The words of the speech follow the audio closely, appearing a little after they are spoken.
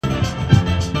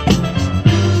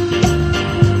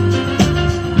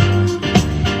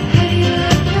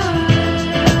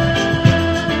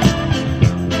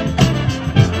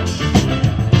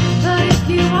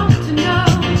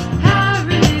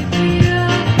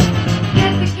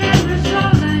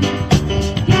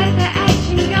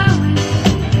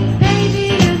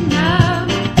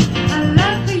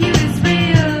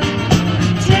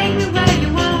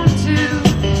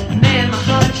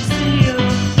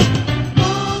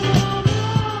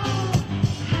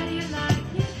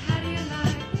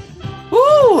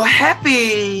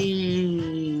Happy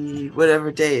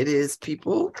whatever day it is,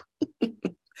 people. I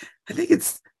think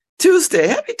it's Tuesday.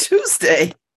 Happy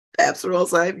Tuesday. Babz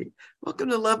Rawls-Ivy.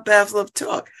 Welcome to LoveBabz,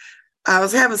 LoveTalk. I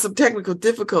was having some technical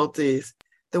difficulties.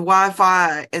 The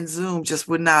Wi-Fi and Zoom just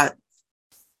would not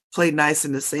play nice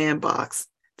in the sandbox.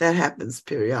 That happens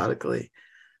periodically,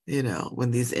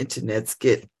 when these internets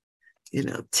get,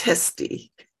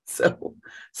 testy. So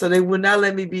they would not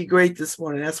let me be great this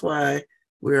morning. That's why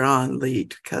we're on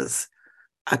lead, because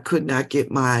I could not get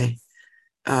my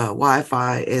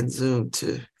Wi-Fi and Zoom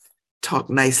to talk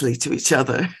nicely to each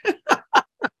other.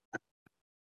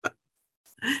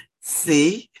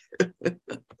 See?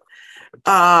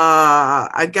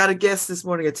 I got a guest this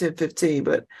morning at 10:15,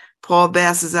 but Paul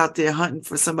Bass is out there hunting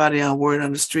for somebody on Word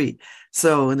on the Street.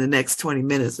 So in the next 20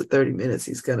 minutes or 30 minutes,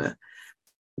 he's going to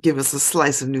give us a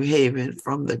slice of New Haven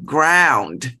from the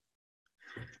ground,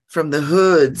 from the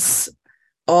hoods,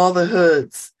 all the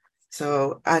hoods.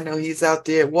 So I know he's out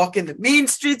there walking the mean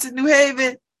streets of New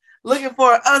Haven, looking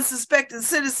for an unsuspecting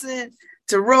citizen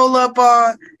to roll up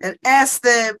on and ask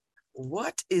them,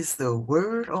 what is the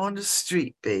word on the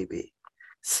street, baby?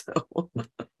 So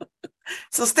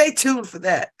stay tuned for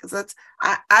that, because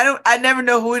I never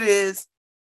know who it is.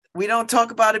 We don't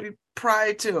talk about it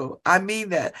prior to. I mean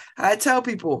that. I tell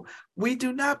people, we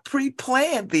do not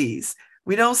pre-plan these.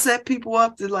 We don't set people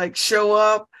up to show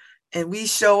up and we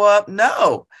show up.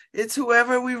 No, it's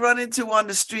whoever we run into on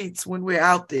the streets when we're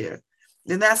out there.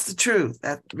 And that's the truth.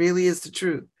 That really is the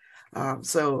truth.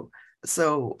 So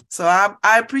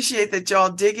I appreciate that y'all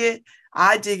dig it.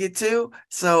 I dig it too.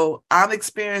 So I'm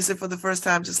experiencing it for the first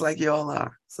time, just like y'all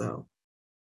are. So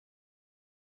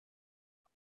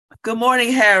good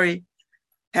morning, Harry.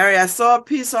 Harry, I saw a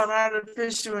piece on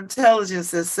artificial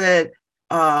intelligence that said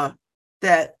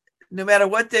that no matter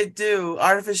what they do,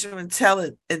 artificial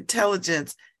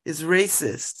intelligence is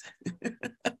racist.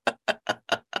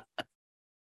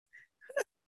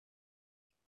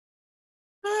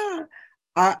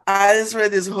 I just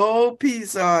read this whole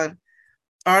piece on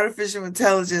artificial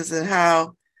intelligence and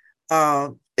how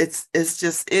it's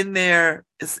just in there,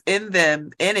 it's in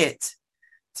it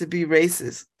to be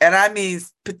racist. And I mean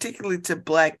particularly to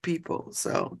Black people.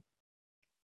 So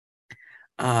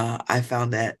I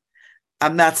found that.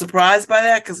 I'm not surprised by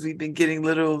that, because we've been getting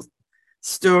little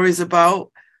stories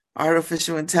about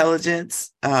artificial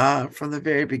intelligence from the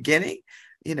very beginning,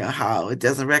 how it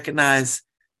doesn't recognize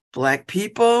Black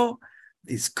people,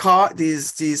 these cars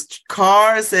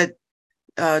that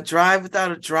drive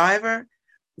without a driver,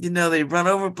 they run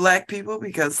over Black people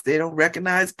because they don't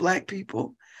recognize Black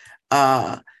people.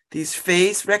 These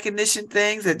face recognition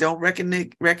things that don't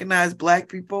recognize Black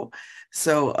people.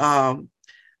 So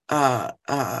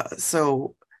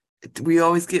so we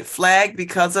always get flagged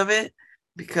because of it,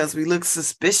 because we look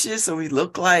suspicious or we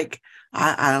look like,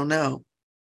 I don't know.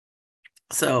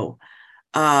 So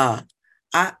I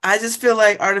just feel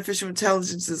like artificial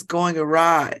intelligence is going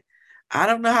awry. I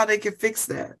don't know how they can fix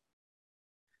that.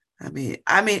 I mean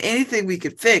anything we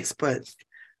could fix, but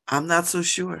I'm not so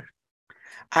sure.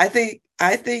 I think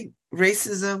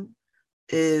racism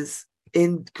is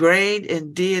ingrained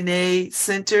and DNA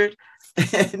centered,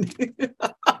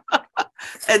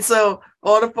 and so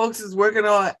all the folks is working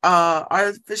on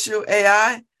artificial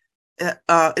AI.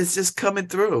 It's just coming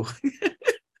through.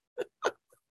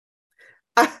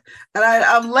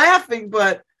 I'm laughing,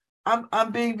 but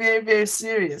I'm being very, very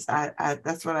serious. I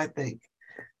that's what I think.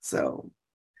 So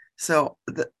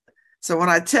when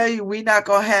I tell you we're not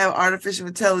gonna have artificial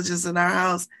intelligence in our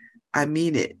house, I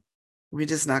mean it. We're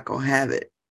just not gonna have it.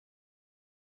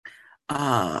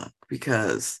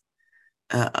 Because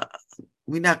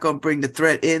we're not gonna bring the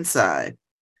threat inside.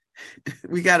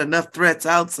 We got enough threats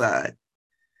outside.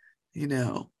 We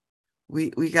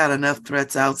got enough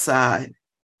threats outside.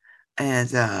 And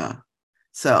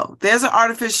so there's an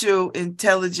artificial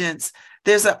intelligence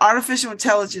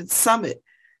summit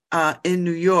in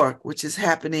New York, which is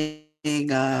happening.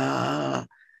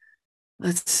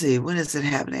 Let's see, when is it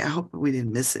happening? I hope we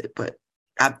didn't miss it, but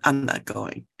I'm not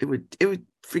going. It would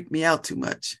freak me out too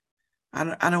much. I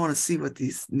don't want to see what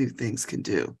these new things can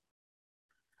do.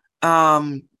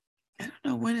 I don't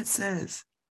know when it says.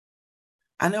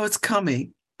 I know it's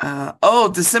coming.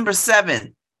 December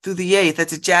 7th through the 8th at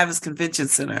the Javits Convention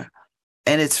Center,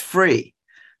 and it's free.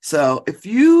 So if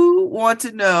you want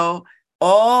to know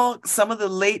some of the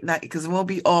late night, because it won't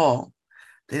be all,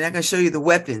 they're not going to show you the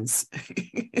weapons.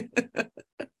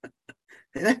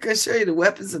 They're not going to show you the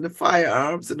weapons and the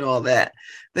firearms and all that.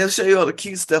 They'll show you all the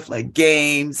cute stuff like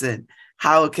games and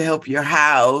how it can help your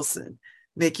house and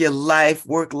make your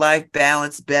work-life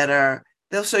balance better.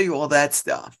 They'll show you all that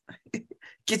stuff.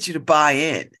 Get you to buy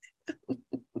in.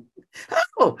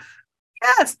 Oh,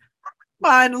 yes.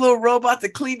 Find a little robot to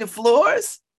clean the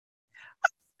floors.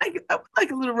 I would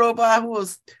like a little robot who will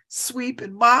sweep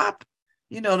and mop.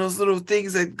 You know, those little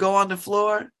things that go on the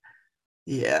floor.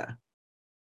 Yeah.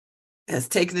 Has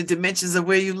taken the dimensions of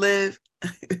where you live.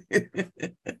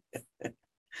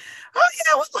 Oh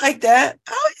yeah, I would like that.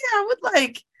 Oh yeah, I would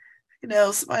like,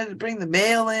 somebody to bring the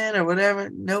mail in or whatever.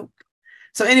 Nope.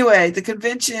 So anyway, the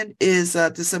convention is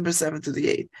December 7th through the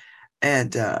 8th.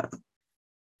 And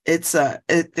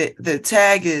the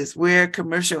tag is where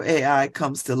commercial AI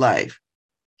comes to life.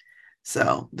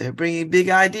 So they're bringing big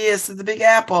ideas to the Big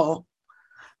Apple.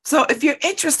 So if you're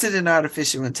interested in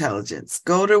artificial intelligence,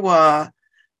 go to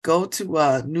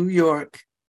New York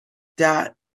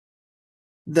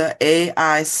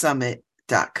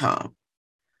theaisummit.com,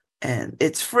 and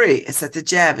it's free. It's at the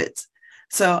Javits.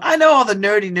 So I know all the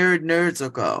nerds will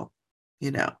go,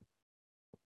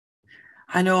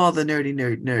 I know all the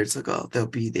nerds will go. They'll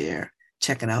be there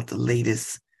checking out the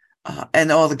latest,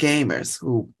 and all the gamers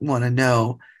who want to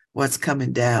know what's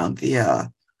coming down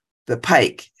the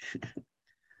pike.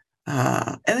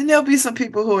 And then there'll be some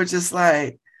people who are just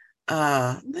like,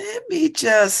 let me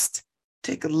just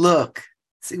take a look,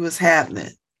 see what's happening.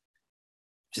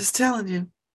 Just telling you.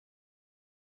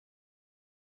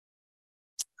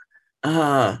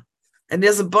 And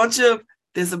there's a bunch of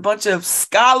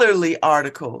scholarly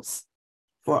articles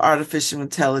for artificial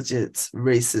intelligence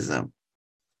racism.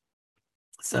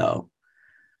 So,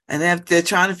 and they're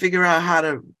trying to figure out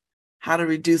how to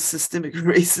reduce systemic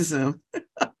racism.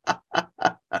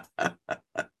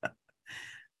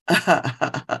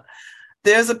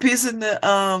 There's a piece in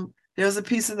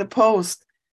the Post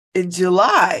in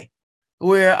July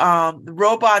where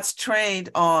robots trained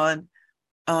on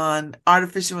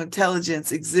artificial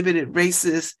intelligence exhibited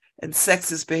racist and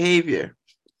sexist behavior.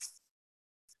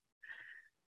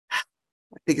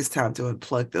 I think it's time to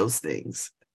unplug those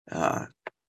things.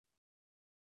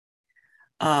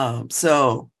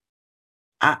 So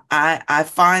I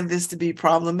find this to be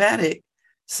problematic.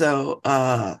 So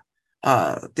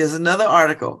there's another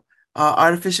article.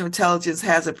 Artificial intelligence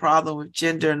has a problem with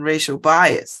gender and racial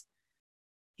bias.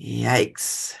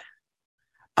 Yikes.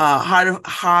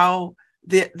 How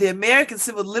the American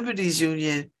Civil Liberties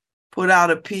Union put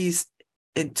out a piece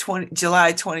in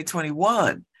July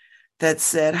 2021 that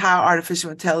said how artificial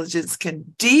intelligence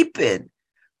can deepen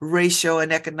racial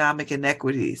and economic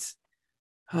inequities.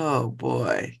 Oh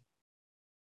boy.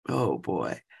 Oh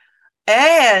boy.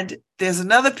 And there's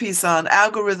another piece on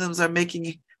algorithms are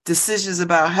making decisions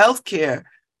about healthcare,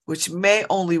 which may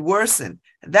only worsen.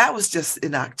 And that was just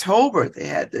in October they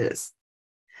had this.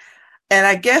 And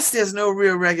I guess there's no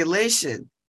real regulation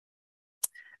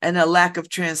and a lack of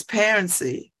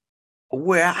transparency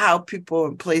where how people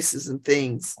and places and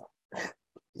things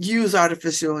use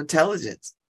artificial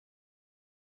intelligence.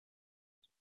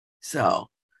 So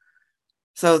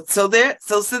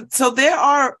there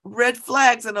are red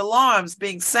flags and alarms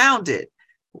being sounded.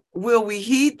 Will we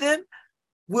heed them?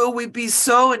 Will we be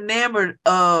so enamored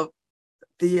of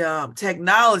the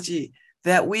technology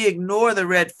that we ignore the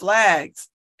red flags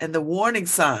and the warning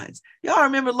signs? Y'all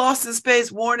remember Lost in Space?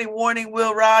 Warning, warning,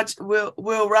 Will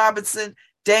Robinson,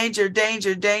 danger,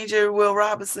 danger, danger, Will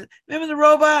Robinson. Remember the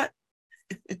robot?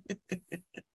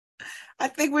 I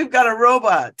think we've got a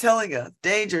robot telling us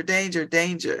danger, danger,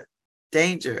 danger,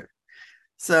 danger.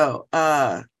 So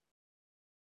I'm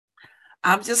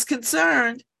just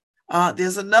concerned.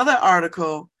 There's another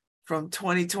article from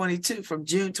 2022, from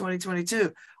June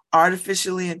 2022.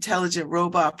 Artificially intelligent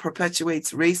robot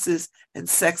perpetuates racist and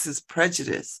sexist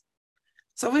prejudice.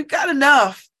 So we've got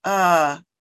enough.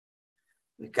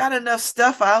 We've got enough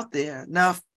stuff out there.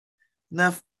 Enough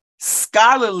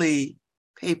scholarly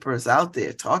papers out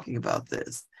there talking about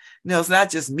this. It's not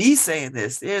just me saying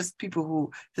this. There's people who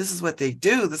this is what they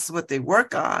do. This is what they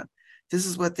work on. This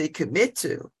is what they commit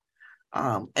to.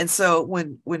 And so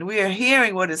when we are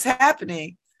hearing what is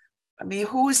happening, I mean,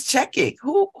 who is checking?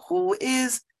 Who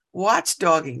is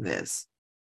watchdogging this?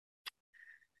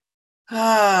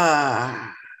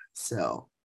 So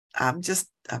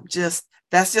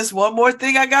that's just one more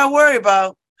thing I got to worry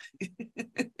about.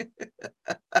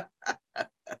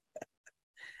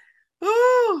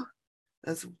 Ooh,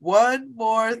 that's one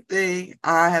more thing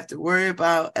I have to worry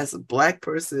about as a Black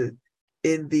person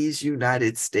in these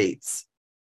United States.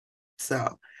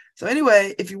 So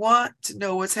anyway, if you want to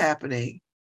know what's happening,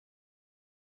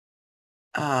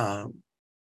 it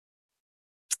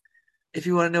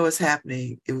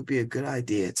would be a good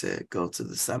idea to go to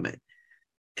the summit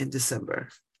in December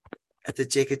at the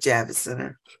Jacob Javits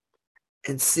Center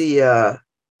and see all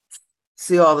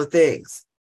the things.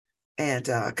 And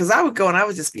because I would go and I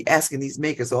would just be asking these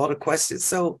makers all the questions.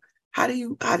 So how do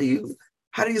you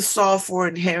solve for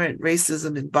inherent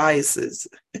racism and biases?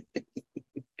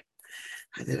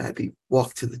 And then I'd be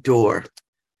walked to the door.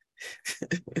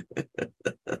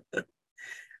 I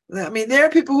mean, there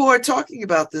are people who are talking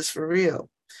about this for real.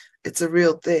 It's a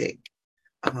real thing.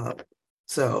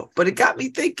 But it got me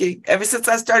thinking ever since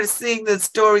I started seeing the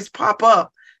stories pop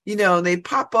up, they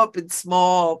pop up in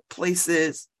small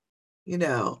places,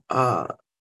 I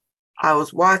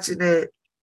was watching it.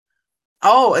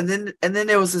 Oh, and then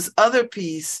there was this other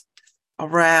piece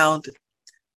around,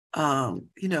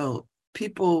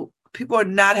 people are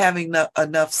not having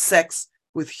enough sex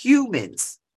with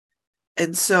humans.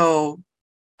 And so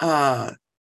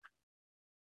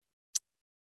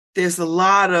there's a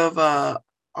lot of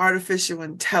artificial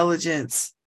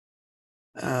intelligence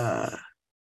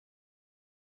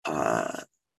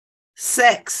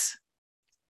sex,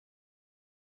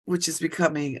 which is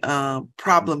becoming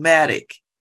problematic,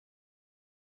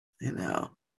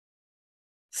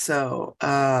 So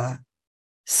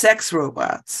sex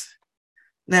robots.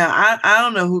 Now, I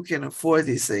don't know who can afford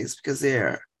these things because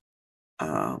they're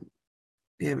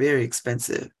very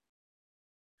expensive.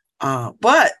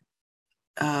 But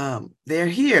they're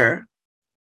here,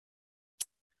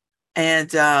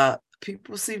 and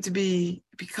people seem to be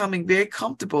becoming very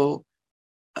comfortable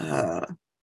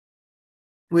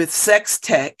with sex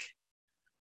tech,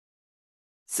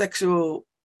 sexual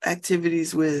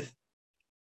activities with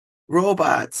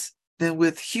robots than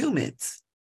with humans.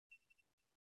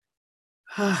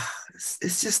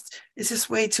 It's just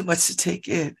way too much to take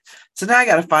in. So now I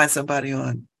got to find somebody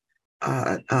on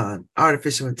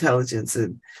artificial intelligence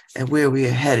and where we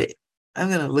are headed. I'm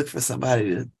going to look for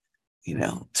somebody to,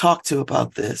 talk to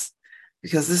about this,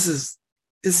 because this is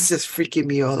just freaking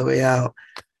me all the way out.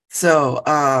 So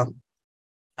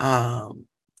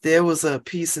there was a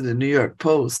piece in the New York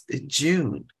Post in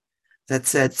June that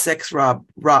said sex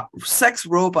robots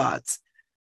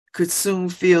could soon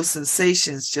feel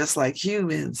sensations just like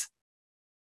humans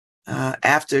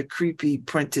after creepy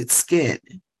printed skin.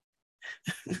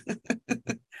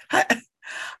 I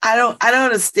don't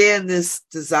understand this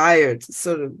desire to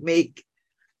sort of make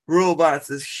robots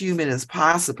as human as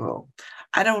possible.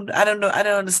 I don't know. I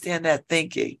don't understand that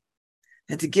thinking.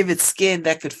 And to give it skin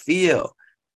that could feel.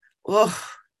 Oh,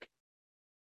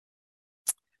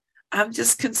 I'm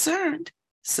just concerned.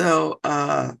 So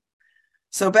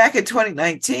back in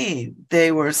 2019,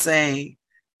 they were saying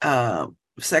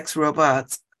sex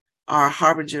robots are a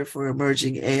harbinger for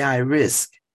emerging AI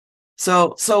risk.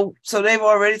 So they've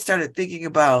already started thinking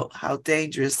about how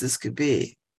dangerous this could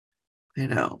be,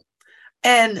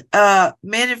 and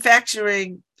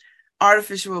manufacturing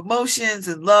artificial emotions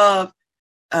and love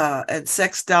and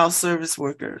sex doll service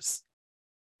workers.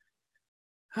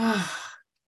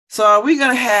 So are we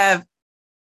going to have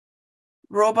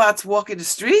robots walking the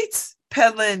streets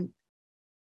peddling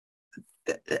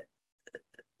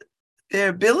their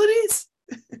abilities?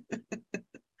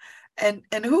 and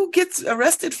who gets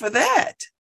arrested for that?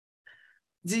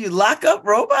 Do you lock up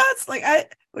robots?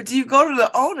 Or do you go to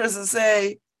the owners and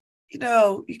say, you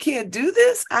can't do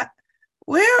this?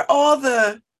 Where are all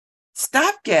the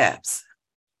stopgaps?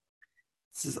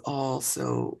 This is all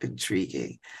so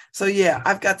intriguing. So yeah,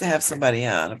 I've got to have somebody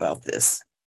on about this,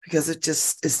 because it's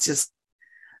just,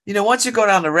 once you go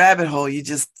down the rabbit hole, you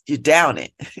down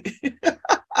it.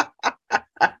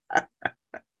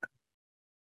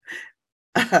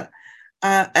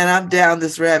 And I'm down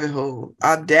this rabbit hole.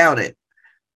 I'm down it.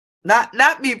 Not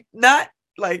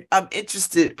like I'm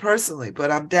interested personally,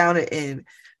 but I'm down it in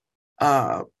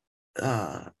the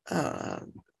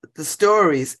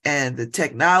stories and the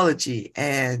technology.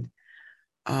 And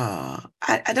I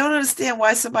don't understand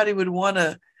why somebody would want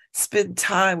to spend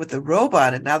time with a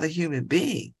robot and not a human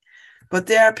being. But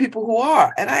there are people who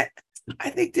are. And I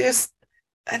think there's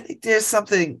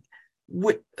something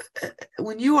when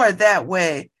you are that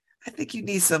way. I think you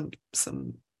need some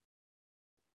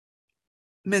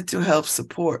mental health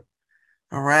support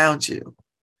around you,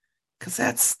 because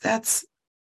that's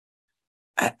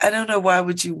I don't know, why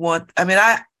would you want? I mean,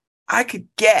 I could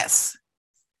guess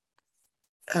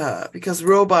because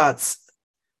robots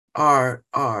are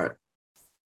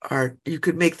you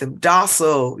could make them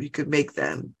docile, you could make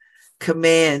them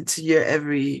command to your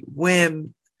every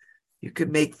whim, you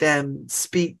could make them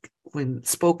speak when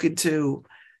spoken to.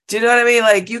 Do you know what I mean?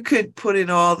 Like, you could put in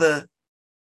all the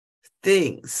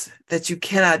things that you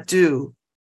cannot do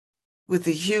with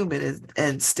a human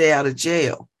and stay out of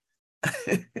jail.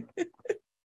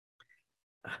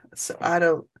 So I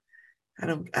don't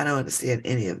understand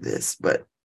any of this, but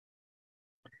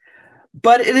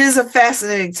But it is a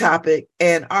fascinating topic,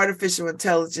 and artificial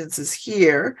intelligence is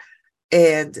here,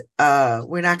 and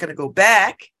we're not going to go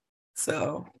back.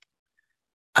 So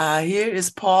here is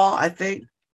Paul, I think,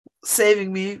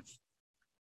 saving me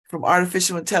from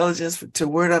artificial intelligence to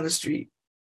word on the street.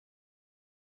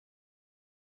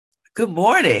 Good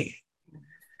morning.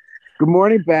 Good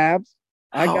morning, Babz.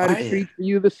 I How got are a you? treat for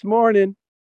you this morning.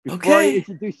 Before I Okay.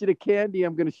 introduce you to Candy,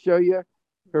 I'm going to show you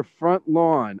her front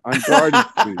lawn on Garden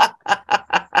Street.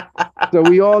 So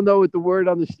we all know what the word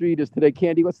on the street is today.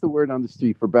 Candy, what's the word on the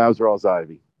street for Babz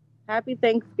Rawls-Ivy? Happy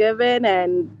Thanksgiving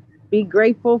and be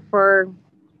grateful for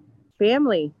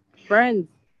family, friends.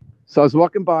 So I was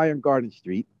walking by on Garden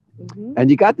Street, and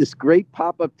you got this great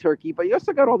pop-up turkey, but you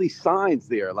also got all these signs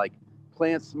there, like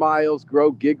plant smiles,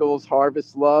 grow giggles,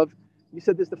 harvest love. You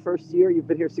said this the first year? You've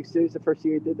been here 6 years, the first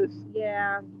year you did this?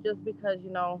 Yeah, just because,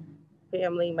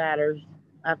 family matters.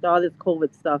 After all this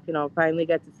COVID stuff, finally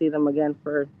get to see them again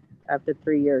after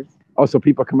 3 years. Oh, so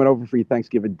people are coming over for your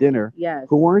Thanksgiving dinner Yes.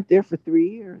 who weren't there for 3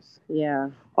 years. Yeah.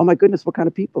 Oh, my goodness. What kind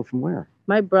of people? From where?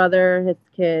 My brother, his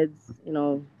kids,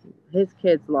 his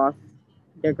kids lost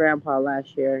their grandpa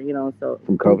last year, so.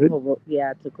 From COVID?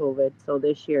 Yeah, to COVID. So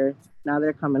this year, now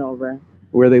they're coming over.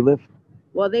 Where they live?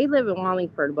 Well, they live in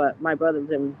Wallingford, but my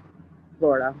brother's in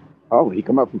Florida. Oh, he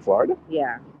come up from Florida?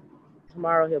 Yeah.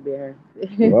 Tomorrow he'll be here.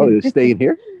 Well, he's staying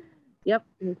here? Yep.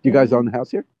 Do you guys own the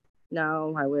house here?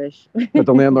 No, I wish. But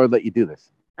the landlord let you do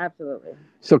this? Absolutely.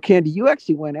 So, Candy, you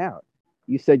actually went out.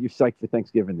 You said you're psyched for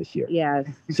Thanksgiving this year. Yes.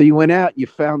 So you went out, you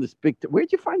found this big...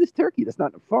 Where'd you find this turkey? That's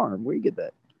not a farm. Where'd you get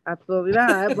that? Absolutely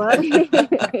not, but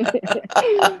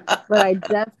but I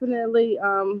definitely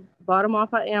bought them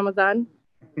off of Amazon.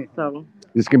 So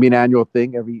This is going to be an annual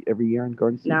thing every year in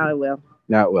Garden City? now it will.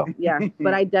 Now it will. Yeah,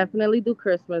 but I definitely do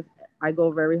Christmas. I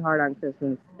go very hard on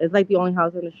Christmas. It's like the only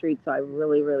house on the street, so I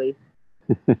really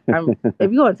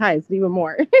if you go inside, it's even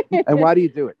more. And why do you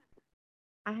do it?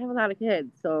 I have a lot of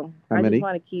kids, so How I many? just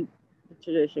want to keep the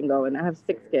tradition going. I have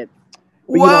 6 kids.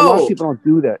 But, a lot of people don't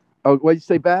do that. Oh, what did you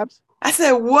say, Babz? I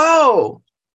said, whoa.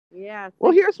 Yeah.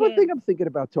 Well, here's one thing I'm thinking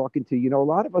about talking to. A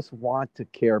lot of us want to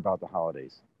care about the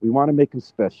holidays. We want to make them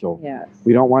special. Yes.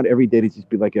 We don't want every day to just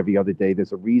be like every other day.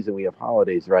 There's a reason we have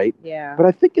holidays, right? Yeah. But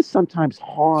I think it's sometimes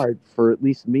hard for at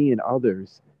least me and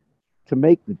others to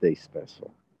make the day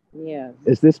special. Yes.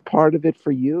 Is this part of it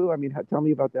for you? I mean, tell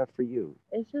me about that for you.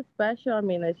 It's just special. I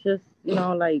mean, it's just,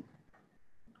 like,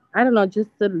 I don't know, just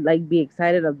to like be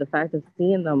excited of the fact of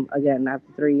seeing them again after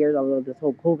 3 years, although this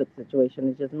whole COVID situation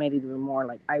has just made it even more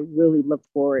like I really look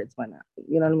forward to when,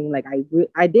 you know what I mean? Like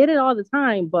I did it all the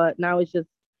time, but now it's just,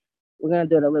 we're going to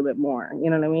do it a little bit more. You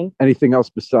know what I mean? Anything else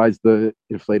besides the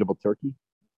inflatable turkey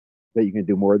that you can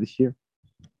do more this year?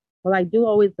 Well, I do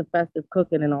always the festive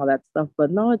cooking and all that stuff, but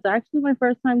no, it's actually my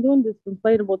first time doing this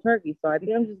inflatable turkey. So I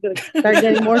think I'm just going to start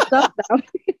getting more stuff now.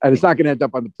 And it's not going to end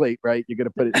up on the plate, right? You're going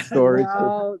to put it in storage.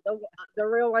 No, the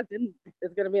real one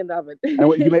is going to be in the oven. And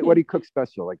what do you cook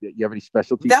special? Like, you have any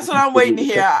specialties? That's what I'm waiting to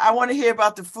hear. I want to hear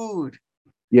about the food.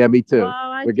 Yeah, me too. Well,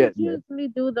 I usually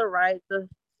do the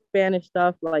Spanish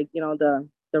stuff, like,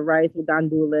 the rice with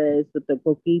gandules, with the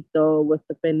coquito, with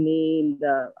the pernil,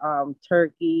 the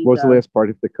turkey. What was the last part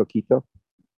of the coquito?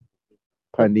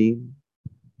 Panin?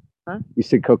 Huh? You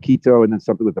said coquito and then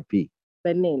something with a P.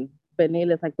 Pernil.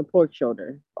 Pernil is like the pork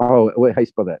shoulder. Oh, wait, how you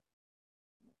spell that?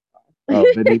 Oh,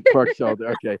 pernil, pork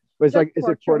shoulder. Okay. But it's like, is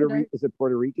it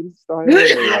Puerto Rican style?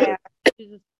 Yeah. You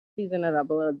just season it up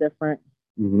a little different.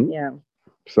 Mm-hmm. Yeah.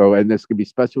 So, and this could be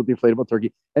special with the inflatable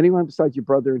turkey. Anyone besides your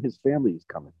brother and his family is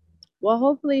coming? Well,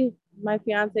 hopefully my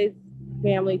fiance's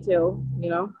family too,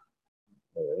 All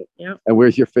right. Yeah. And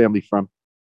where's your family from?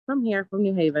 From here, from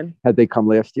New Haven. Had they come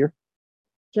last year?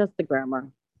 Just the grandma.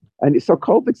 And so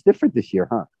COVID's different this year,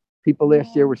 huh? People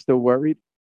last year were still worried.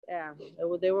 Yeah,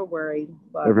 they were worried.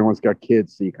 But Everyone's got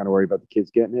kids, so you kind of worry about the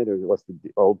kids getting it, or what's the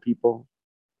old people?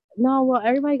 No, well,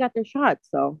 everybody got their shots,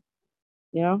 so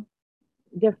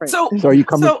different. So are you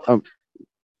coming?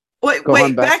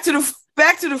 Wait, back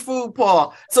to the food,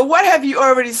 Paul. So what have you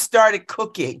already started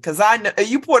cooking? Because I know, are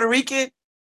you Puerto Rican?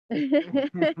 Yeah.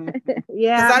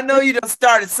 Because I know you done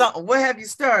started something. What have you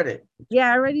started? Yeah,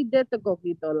 I already did the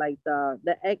coquito, like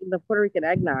the egg, the Puerto Rican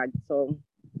eggnog. So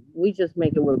we just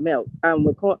make it with milk,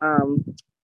 with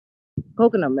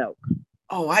coconut milk.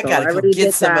 Oh, I gotta come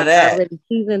get some of that. I already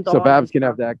seasoned So Babz can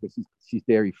have that because she's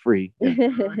dairy free.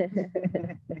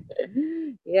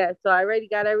 Yeah, so I already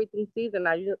got everything seasoned.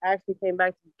 I just actually came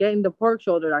back to getting the pork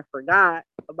shoulder. I forgot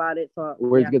about it. So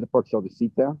where'd you get the pork shoulder?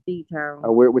 Seatown? Seatown.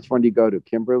 Which one do you go to?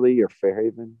 Kimberly or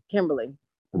Fairhaven? Kimberly.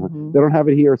 Uh-huh. They don't have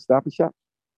it here at Stop and Shop?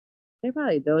 They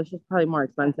probably do. It's just probably more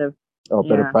expensive. Oh,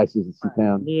 better prices in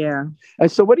town. Yeah. And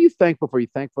so what are you thankful for? Are you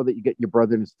thankful that you get your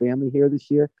brother and his family here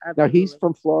this year? Absolutely. Now, he's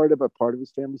from Florida, but part of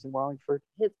his family's in Wallingford?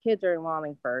 His kids are in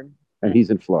Wallingford. And he's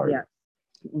in Florida.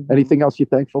 Yeah. Mm-hmm. Anything else you're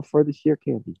thankful for this year,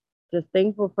 Candy? Just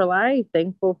thankful for life.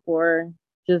 Thankful for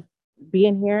just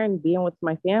being here and being with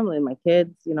my family and my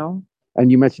kids, you know. And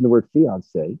you mentioned the word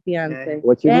fiance. Fiance.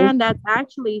 What's your name? And that's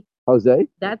actually Jose?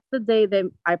 That's the day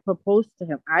that I proposed to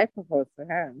him. I proposed to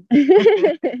him.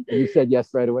 And you said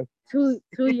yes right away? Two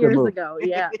years ago,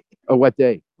 yeah. Oh, what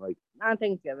day? Like on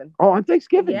Thanksgiving. Oh, on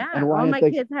Thanksgiving. Yeah. And why all my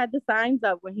kids had the signs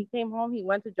up. When he came home, he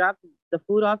went to drop the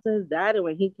food off to his dad. And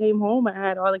when he came home, I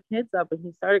had all the kids up and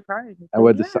he started crying. He and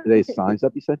what they signs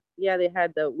up, you said? Yeah, they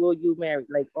had the "Will you marry?"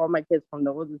 Like all my kids from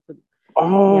the oldest to the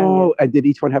youngest. And did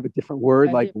each one have a different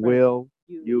word? Like will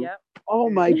you? Yep. Oh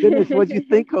my goodness. What did you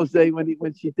think, Jose,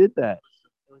 when she did that?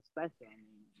 It was special. I mean,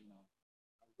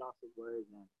 lots of words.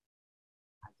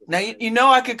 Now, you know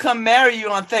I could come marry you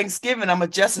on Thanksgiving. I'm a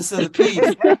justice of the peace.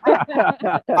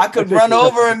 I could run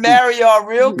over and marry y'all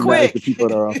real quick. The people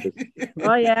at our office.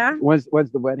 Oh, yeah? When's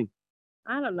the wedding?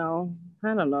 I don't know. We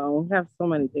have so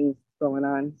many things going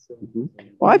on. So. Mm-hmm.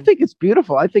 Well, I think it's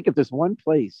beautiful. I think if there's one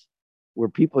place where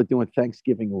people are doing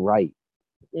Thanksgiving right,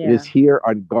 it is here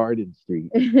on Garden Street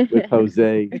with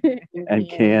Jose and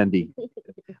Candy.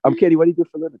 Candy, what do you do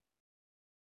for a living?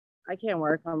 I can't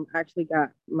work. I'm actually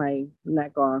got my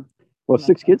neck off. Well,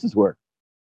 6 kids is work.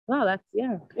 Wow, that's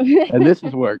And this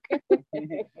is work.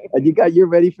 And you're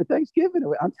ready for Thanksgiving.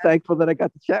 I'm thankful that I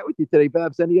got to chat with you today,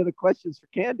 Babz. Any other questions for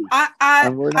Candy?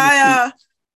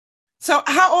 So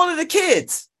how old are the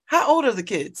kids?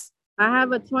 I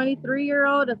have a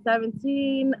 23-year-old, a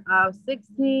 17, a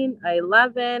 16, a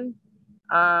 11,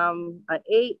 an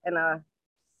 8, and a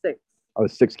 6. Oh,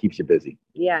 6 keeps you busy.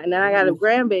 Yeah, and then I got a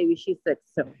grandbaby. She's 6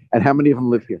 too. And how many of them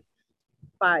live here?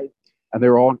 5. And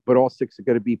all 6 are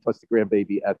going to be plus the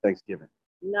grandbaby at Thanksgiving.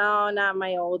 No, not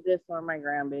my oldest or my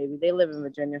grandbaby. They live in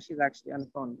Virginia. She's actually on the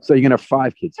phone. So you're going to have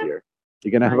 5 kids here.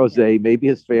 You're going to have Jose, maybe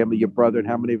his family, your brother, and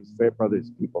how many of his brothers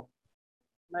people?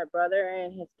 My brother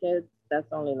and his kids,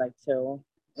 that's only like 2.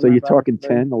 So you're talking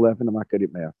 10, 11? I'm not good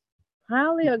at math.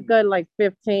 Probably a good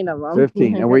 15 of them.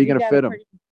 15. And where are you going to fit them?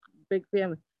 Big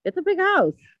family. It's a big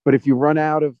house. But if you run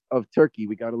out of turkey,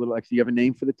 we got a little extra. You have a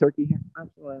name for the turkey here?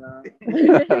 Absolutely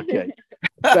not. Okay.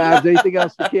 Babz, anything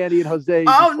else for Candy and Jose?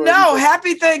 Oh, no.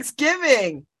 Happy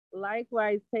Thanksgiving.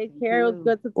 Likewise. Take care. It was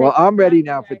good to take Well, I'm ready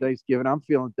now for Thanksgiving. I'm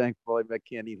feeling thankful I met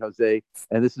Candy and Jose.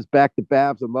 And this is Back to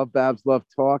Babz on LoveBabz, Love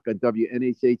Talk on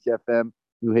WNHH-FM,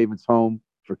 New Haven's home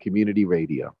for community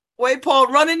radio. Wait, Paul,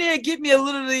 run in there and give me a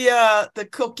little of the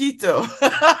coquito.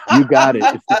 You got it.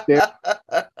 It's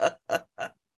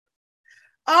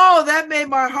Oh, that made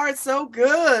my heart so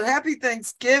good. Happy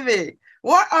Thanksgiving.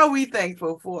 What are we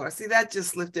thankful for? See, that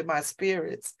just lifted my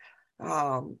spirits.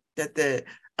 I didn't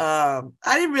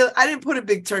put a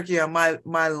big turkey on my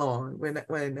lawn when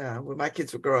my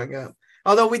kids were growing up.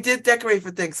 Although we did decorate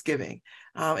for Thanksgiving.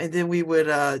 And then we would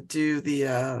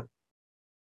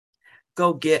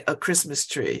go get a Christmas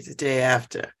tree the day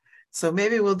after. So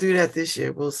maybe we'll do that this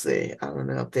year. We'll see. I don't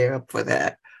know if they're up for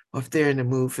that or if they're in the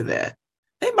mood for that.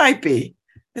 They might be.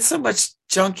 There's so much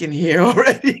junk in here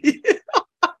already.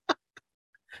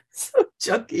 So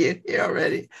junky in here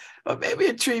already. Or maybe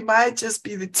a tree might just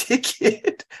be the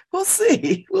ticket. We'll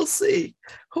see.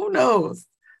 Who knows?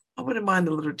 I wouldn't mind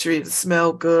a little tree. It'll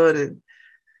smell good and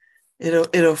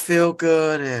it'll feel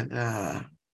good and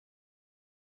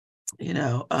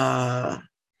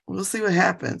we'll see what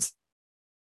happens.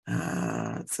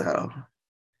 So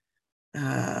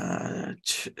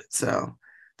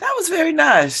that was very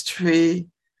nice, tree.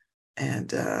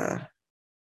 And let's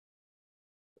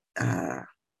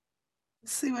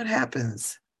see what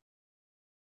happens.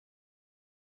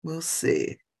 We'll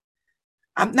see.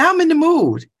 I'm in the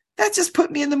mood. That just put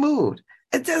me in the mood.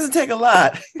 It doesn't take a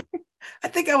lot. I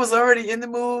think I was already in the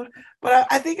mood, but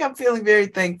I think I'm feeling very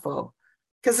thankful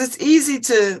because it's easy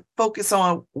to focus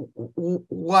on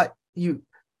what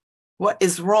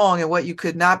is wrong and what you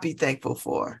could not be thankful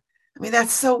for. I mean,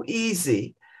 that's so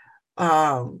easy.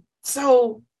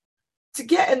 So to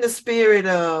get in the spirit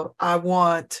of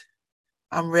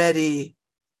I'm ready,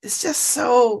 it's just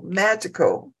so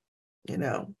magical,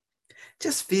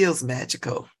 just feels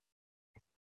magical.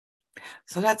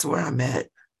 So that's where I'm at.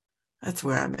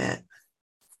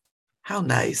 How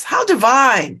nice, how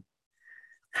divine.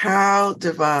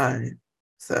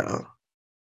 So,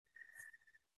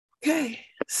 okay.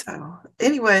 So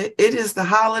anyway, it is the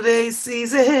holiday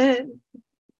season.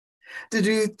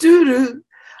 Do-do-do-do.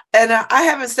 And I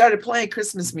haven't started playing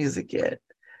Christmas music yet.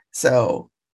 So,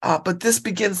 but this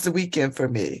begins the weekend for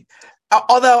me.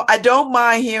 although I don't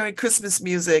mind hearing Christmas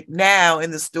music now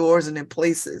in the stores and in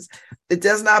places, it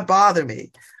does not bother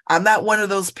me. I'm not one of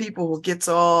those people who gets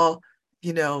all,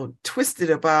 twisted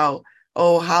about,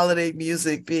 holiday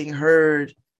music being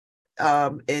heard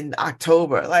in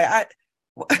October. Like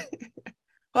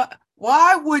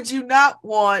why would you not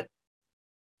want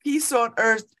peace on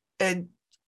earth and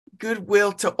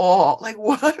goodwill to all? Like,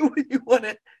 why would you want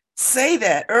to say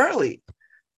that early?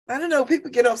 I don't know.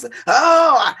 People get upset.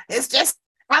 Oh, it's just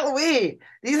Halloween.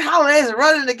 These holidays are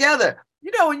running together.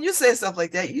 When you say stuff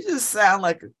like that, you just sound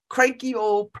like a cranky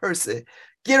old person.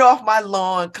 Get off my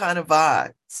lawn kind of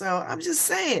vibe. So I'm just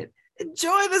saying,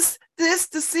 enjoy the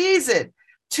season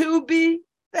to be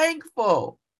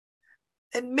thankful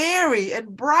and merry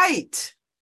and bright.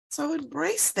 So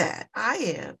embrace that. I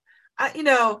am.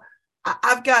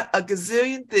 I've got a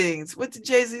gazillion things. What did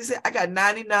Jay-Z say? I got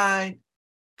 99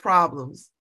 problems,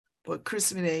 but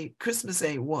Christmas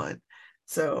ain't one.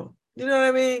 So, you know what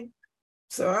I mean?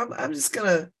 So I'm just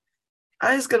gonna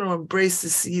embrace the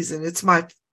season. It's my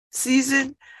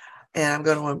season, and I'm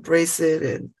gonna embrace it.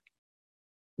 And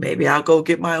maybe I'll go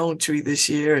get my own tree this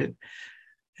year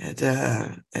and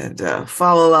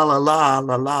follow la la la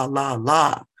la la la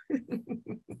la.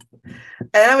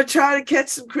 And I would try to catch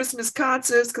some Christmas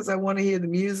concerts because I want to hear the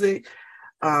music.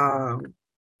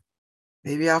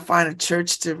 Maybe I'll find a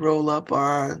church to roll up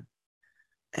on,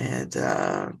 and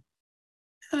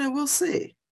we'll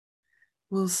see.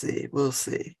 We'll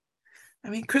see. I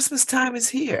mean, Christmas time is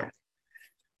here,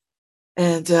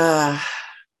 and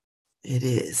it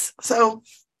is. So,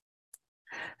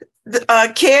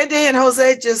 Candy and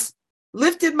Jose just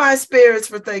lifted my spirits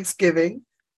for Thanksgiving,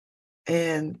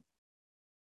 and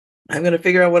I'm going to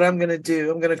figure out what I'm going to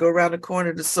do. I'm going to go around the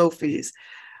corner to Sophie's.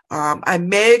 I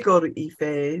may go to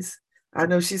Ife's. I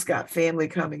know she's got family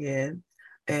coming in.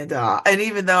 And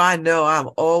even though I know I'm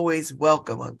always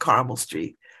welcome on Carmel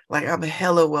Street, like I'm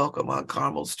hella welcome on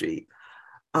Carmel Street,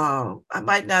 I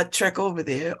might not trek over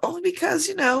there only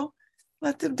because,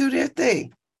 let them do their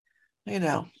thing, and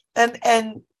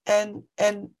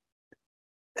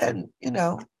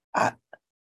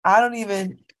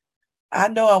I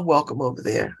know I'm welcome over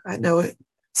there. I know it.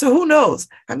 So who knows?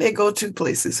 I may go two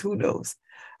places. Who knows?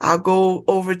 I'll go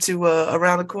over to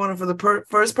around the corner for the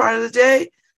first part of the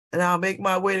day, and I'll make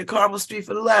my way to Carmel Street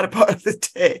for the latter part of the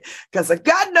day because I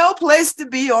got no place to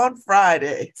be on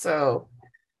Friday. So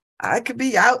I could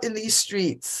be out in these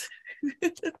streets.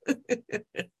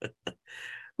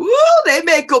 Woo, they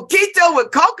make coquito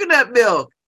with coconut milk.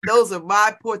 Those are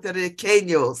my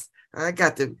puertorriqueños.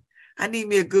 I need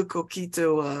me a good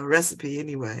coquito recipe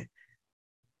anyway.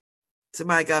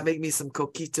 Somebody got to make me some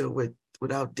coquito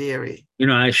without dairy.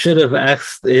 I should have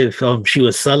asked if she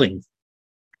was selling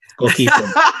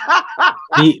coquito.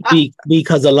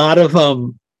 Because a lot of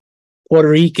Puerto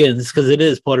Ricans, because it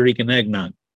is Puerto Rican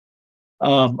eggnog,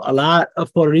 a lot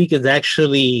of Puerto Ricans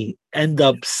actually end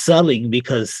up selling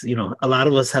because, a lot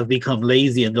of us have become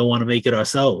lazy and don't want to make it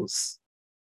ourselves.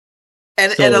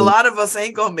 And a lot of us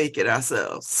ain't gonna make it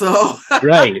ourselves. So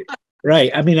right.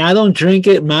 I mean, I don't drink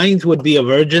it. Mine would be a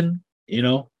virgin,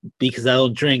 because I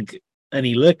don't drink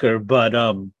any liquor. But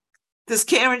does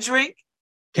Karen drink?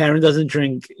 Karen doesn't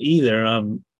drink either.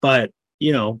 But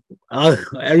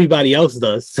everybody else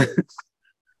does.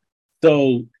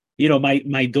 So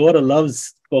my daughter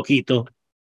loves coquito.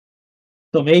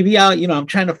 So maybe I'm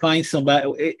trying to find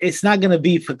somebody. It's not gonna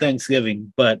be for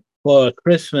Thanksgiving, but for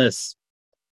Christmas.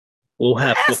 We'll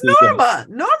have ask Norma.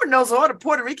 Norma knows all the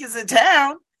Puerto Ricans in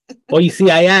town. Well, you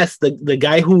see, I asked the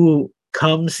guy who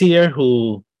comes here,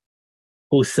 who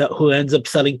ends up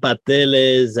selling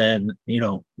pateles, and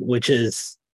which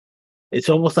is, it's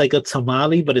almost like a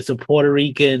tamale, but it's a Puerto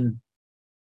Rican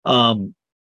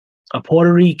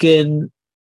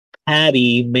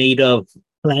patty made of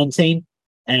plantain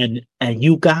and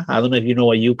yuca. I don't know if you know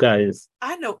what yuca is.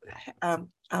 I know.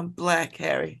 I'm black,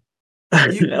 Harry.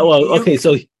 Okay,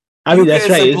 so. I mean, that's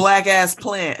right. It's a black ass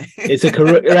plant. It's a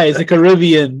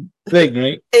Caribbean thing,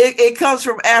 right? It comes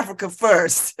from Africa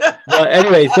first. Well,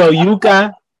 anyway, so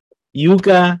yuca,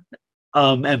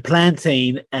 and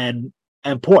plantain and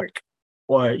pork,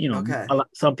 or okay.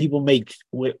 Some people make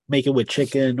it with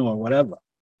chicken or whatever,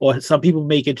 or some people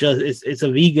make it just it's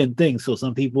a vegan thing. So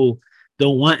some people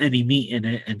don't want any meat in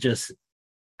it and just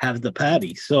have the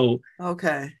patty. So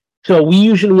okay. So we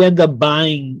usually end up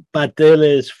buying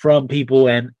pateles from people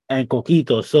and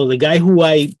coquitos. So the guy who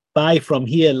I buy from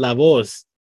here, La Voz,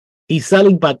 he's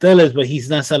selling pateles, but he's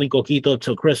not selling coquito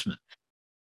till Christmas.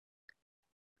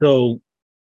 So,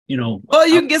 well,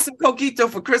 you can get some coquito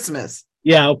for Christmas.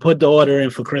 Yeah, I'll put the order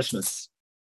in for Christmas.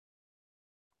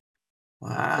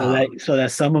 Wow. So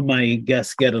that some of my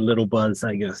guests get a little buzz,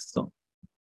 I guess. So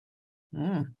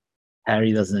Mm.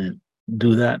 Harry doesn't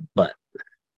do that, but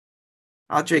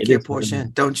I'll drink it your is what it is.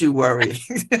 portion. Don't you worry.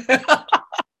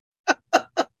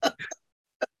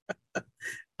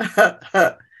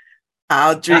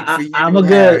 I'll drink for I'm you,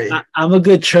 Harry. I'm a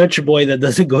good church boy that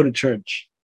doesn't go to church.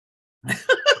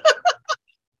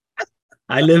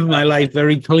 I live my life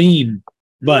very clean,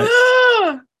 but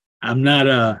I'm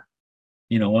not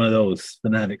one of those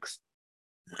fanatics.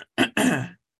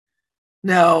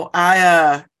 No,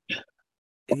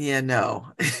 yeah,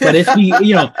 no. But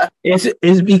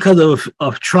it's because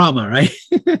of trauma, right?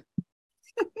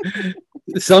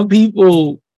 Some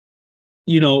people,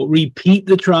 repeat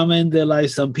the trauma in their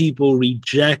life. Some people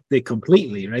reject it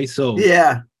completely, right? So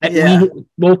yeah. we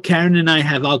both Karen and I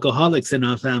have alcoholics in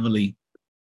our family,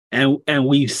 and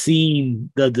we've seen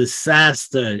the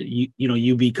disaster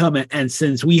you become. And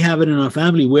since we have it in our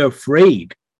family, we're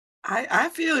afraid. I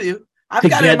feel you. I've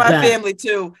got it in my family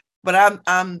too, but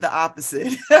I'm the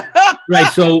opposite.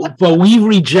 Right. So, but we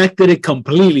rejected it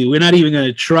completely. We're not even going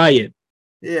to try it.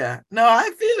 Yeah. No,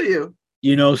 I feel you.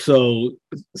 So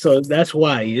that's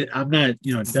why I'm not,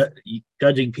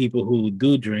 judging people who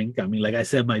do drink. I mean, like I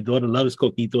said, my daughter loves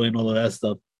coquito and all of that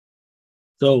stuff.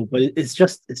 So, but it's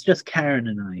just Karen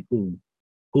and I who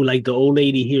like the old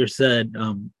lady here said,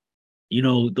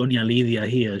 Doña Lidia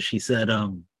here, she said,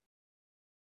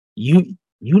 you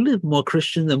live more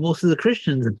Christian than most of the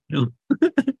Christians.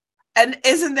 And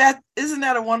isn't that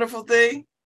a wonderful thing?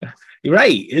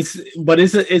 Right. It's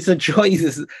a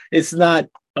choice. It's not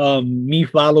me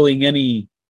following any,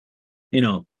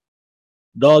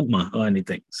 dogma or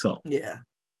anything. So yeah.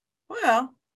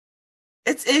 Well,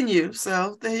 it's in you.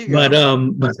 So there you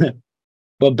go.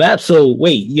 But Babz, so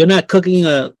wait, you're not cooking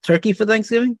a turkey for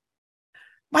Thanksgiving?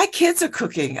 My kids are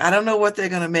cooking. I don't know what they're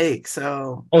gonna make.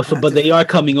 So but they are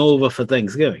coming over for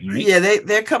Thanksgiving, right? Yeah,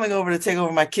 they're coming over to take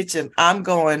over my kitchen. I'm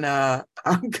going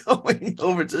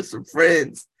over to some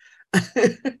friends.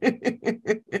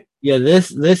 Yeah,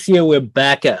 this year we're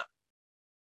back at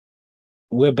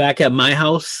my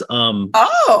house.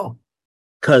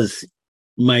 Because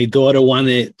my daughter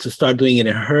wanted to start doing it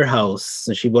in her house,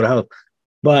 so she bought a house.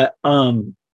 But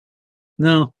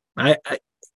no,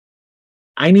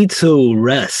 I need to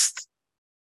rest.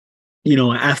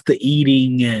 After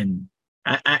eating, and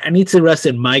I need to rest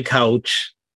in my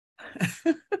couch.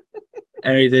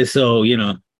 Everything. So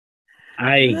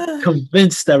I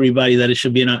convinced everybody that it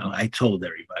should be I told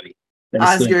everybody.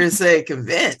 I was going to say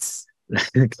convince.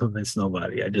 Convince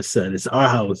nobody. I just said it's our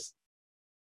house.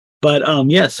 But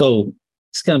yeah, so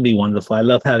it's gonna be wonderful. I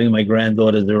love having my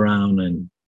granddaughters around and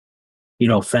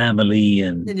family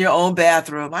and in your own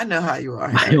bathroom. I know how you are.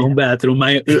 My own bathroom.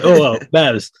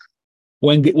 Babz.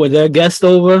 When there are guests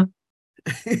over,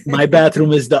 my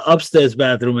bathroom is the upstairs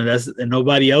bathroom, and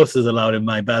nobody else is allowed in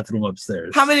my bathroom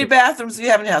upstairs. How many bathrooms do you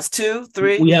have in the house? 2,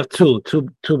 3? We have two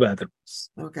bathrooms.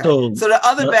 Okay. So the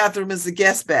other bathroom is the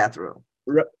guest bathroom.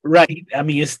 Right. I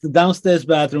mean, it's the downstairs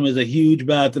bathroom is a huge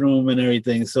bathroom and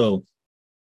everything. So,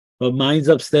 but mine's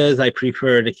upstairs. I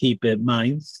prefer to keep it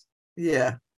mine's.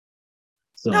 Yeah.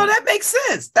 So no, that makes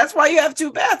sense. That's why you have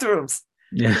 2 bathrooms.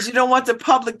 Yeah. Because you don't want the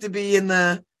public to be in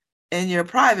your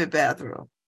private bathroom.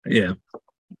 Yeah.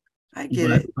 I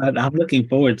get it. But I'm looking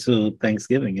forward to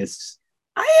Thanksgiving.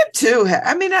 I am too.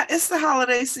 I mean, it's the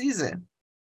holiday season.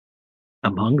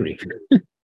 I'm hungry.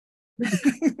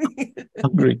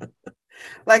 Hungry.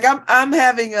 Like I'm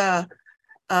having at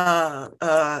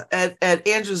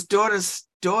Andrew's daughters.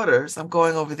 I'm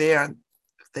going over there on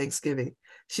Thanksgiving.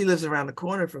 She lives around the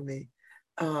corner from me.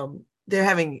 They're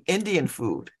having Indian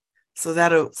food, so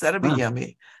that'll be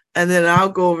yummy. And then I'll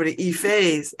go over to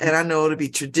Ife's, and I know it'll be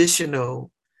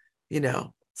traditional,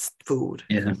 food.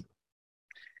 Yeah.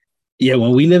 Yeah.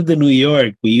 When we lived in New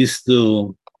York, we used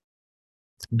to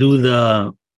do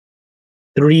the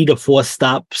 3 to 4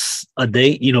 stops a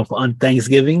day, on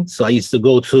Thanksgiving. So I used to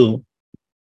go to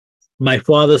my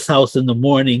father's house in the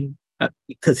morning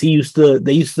because they used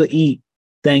to eat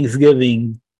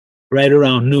Thanksgiving right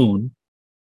around noon.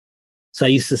 So I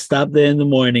used to stop there in the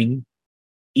morning,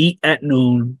 eat at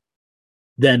noon,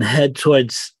 then head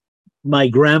towards my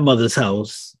grandmother's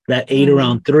house that ate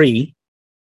around 3.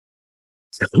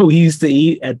 So we used to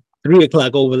eat at 3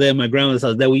 o'clock over there at my grandmother's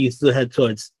house. Then we used to head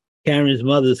towards Karen's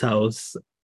mother's house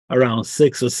around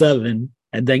 6 or 7,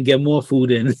 and then get more food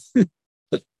in.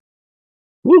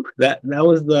 Woo, that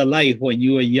was the life when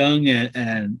you were young,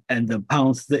 and the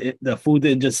pounds, the food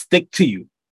didn't just stick to you.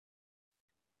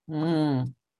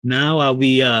 Now I'll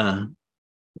be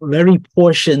very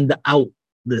portioned out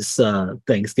this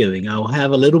Thanksgiving. I'll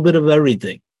have a little bit of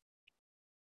everything.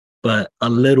 but a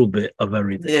little bit of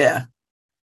everything. Yeah.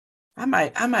 I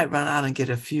might run out and get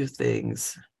a few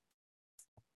things.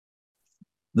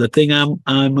 The thing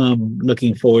I'm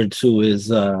looking forward to is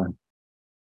the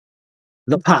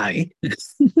pie.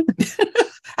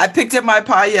 I picked up my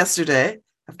pie yesterday.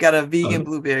 I've got a vegan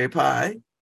blueberry pie.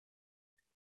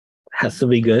 Has to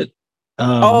be good.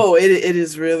 It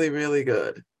is really, really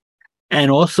good. And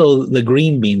also the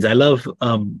green beans. I love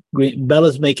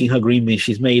Bella's making her green beans.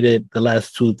 She's made it the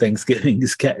last 2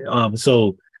 Thanksgivings.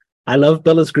 So I love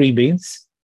Bella's green beans.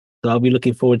 So I'll be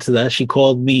looking forward to that. She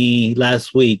called me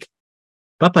last week.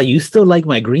 Papa, you still like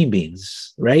my green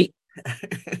beans, right?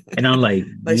 And I'm like,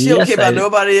 she don't care about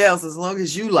nobody else as long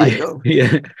as you like them.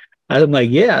 Yeah. I'm like,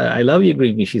 yeah, I love your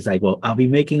green beans. She's like, well, I'll be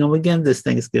making them again this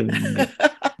Thanksgiving. Like,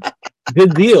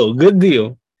 good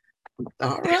deal.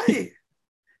 All right.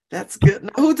 That's good.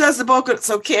 Now, who does the bulk of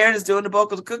so Karen is doing the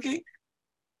bulk of the cooking?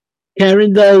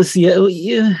 Karen does,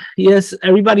 yes.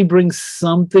 Everybody brings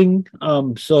something.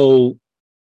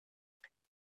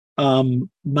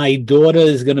 My daughter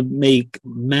is gonna make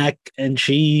mac and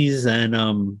cheese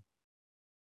and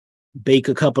bake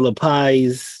a couple of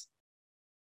pies.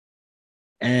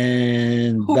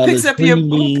 And who picks up your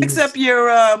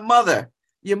mother?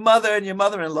 Your mother and your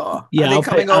mother-in-law. Yeah, are they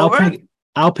coming over?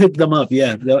 I'll pick them up.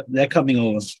 Yeah, they're coming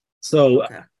over. So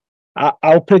okay.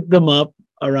 I'll pick them up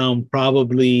around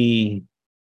probably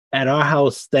at our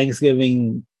house.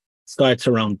 Thanksgiving starts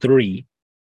around 3.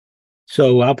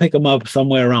 So I'll pick them up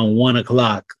somewhere around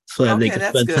 1:00 so that they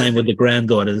can spend time with the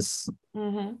granddaughters.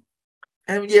 Mm-hmm.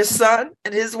 And your son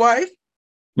and his wife?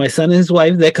 My son and his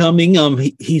wife, they're coming.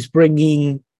 He's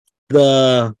bringing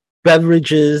the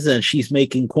beverages and she's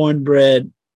making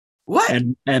cornbread. What?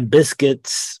 And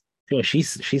biscuits.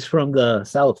 She's from the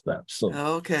South, Babz. So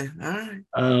okay, all right.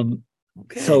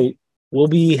 Okay. So we'll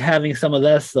be having some of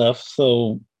that stuff.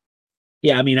 So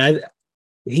yeah, I mean,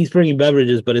 he's bringing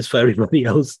beverages, but it's for everybody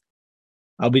else.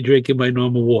 I'll be drinking my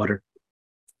normal water.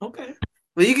 Okay.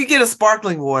 Well, you could get a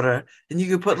sparkling water, and you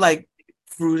could put like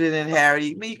fruit in it,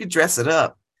 Harry. I mean, you could dress it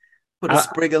up. Put a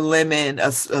sprig of lemon,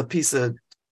 a piece of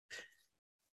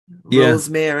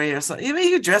rosemary or something. I mean,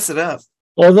 you could dress it up.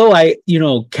 Although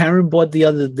Karen bought the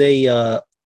other day a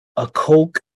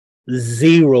Coke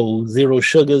zero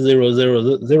sugar,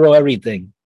 zero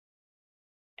everything.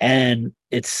 And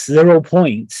it's 0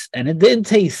 points. And it didn't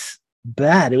taste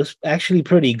bad. It was actually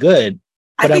pretty good.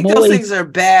 But I think those things are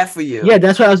bad for you. Yeah,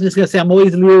 that's what I was just gonna say. I'm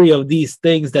always leery of these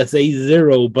things that say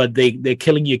 0, but they're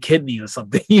killing your kidney or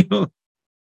something, Yeah.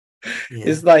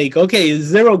 It's like, okay,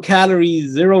 0 calories,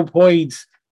 0 points,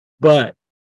 but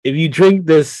if you drink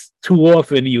this too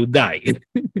often, you die.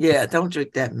 Yeah, don't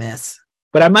drink that mess.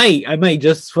 But I might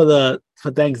just for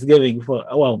Thanksgiving,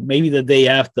 maybe the day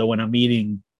after when I'm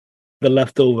eating the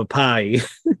leftover pie.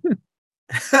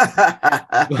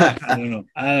 I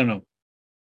don't know.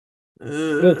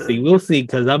 We'll see,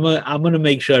 because I'm gonna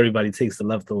make sure everybody takes the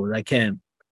leftovers. I can't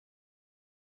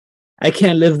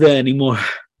live there anymore.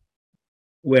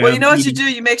 Well, you know what you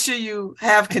do? You make sure you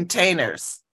have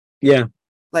containers. Yeah.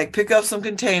 Like pick up some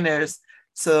containers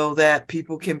so that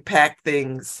people can pack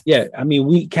things. Yeah, I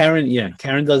mean, Karen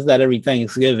does that every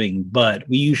Thanksgiving, but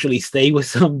we usually stay with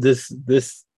some this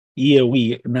year.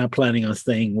 We're not planning on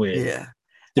staying with. Yeah.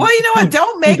 Well, you know what?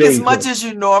 Don't make as much as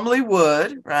you normally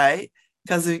would, right?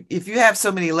 Because if you have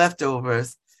so many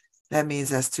leftovers, that means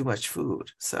that's too much food.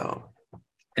 So,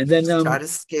 and then try to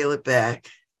scale it back.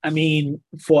 I mean,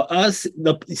 for us,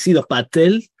 the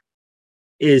patel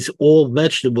is all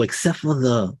vegetable except for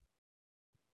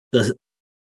the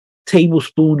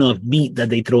tablespoon of meat that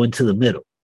they throw into the middle,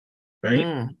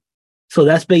 right? So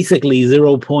that's basically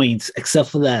 0 points, except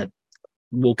for that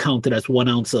we'll count it as 1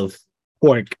 ounce of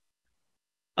pork.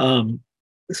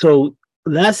 So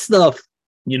that stuff,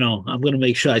 I'm gonna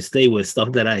make sure I stay with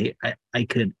stuff that I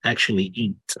could actually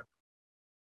eat.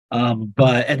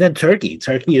 But and then turkey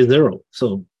is 0,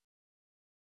 so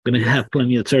I'm gonna have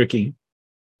plenty of turkey.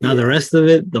 Now the rest of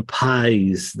it, the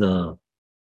pies, the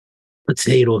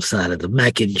potato salad, the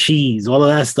mac and cheese, all of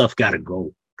that stuff gotta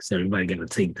go because everybody gotta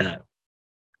take that.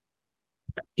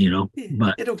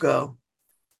 But it'll go.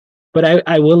 But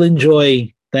I will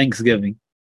enjoy Thanksgiving.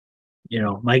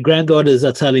 My granddaughters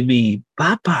are telling me,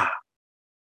 Papa,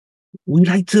 we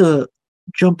like to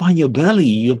jump on your belly.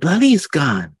 Your belly's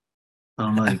gone.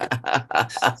 I'm like,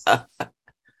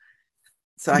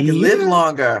 so I can live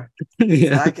longer.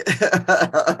 Yeah.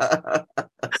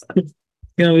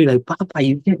 Be like, Papa,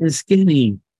 you're getting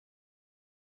skinny.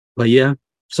 But yeah,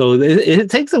 so it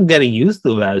takes some getting used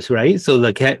to that, right? So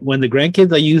when the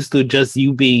grandkids are used to just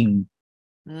you being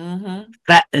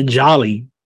fat and jolly,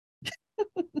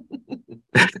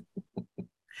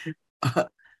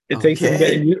 It takes some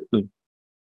getting used to.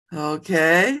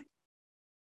 Okay.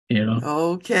 You know,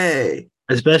 Okay.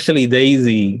 especially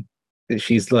Daisy.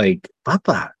 She's like,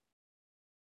 Papa,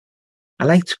 I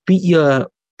like to beat your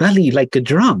belly like a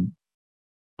drum.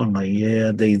 I'm like,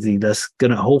 yeah, Daisy, that's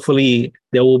gonna hopefully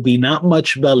there will be not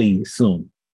much belly soon.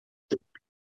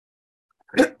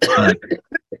 But,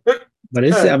 but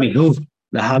it's I mean, ooh,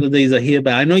 the holidays are here.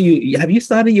 But I know you have you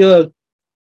started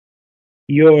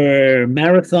your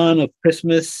marathon of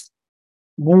Christmas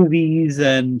movies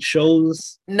and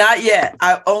shows? Not yet.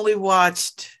 I only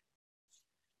watched,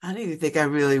 I don't even think I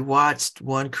really watched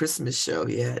one Christmas show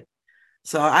yet.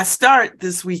 So I start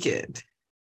this weekend.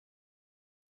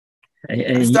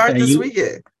 I start this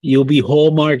weekend. You'll be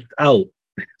hallmarked out.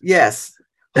 Yes.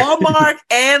 Hallmark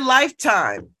and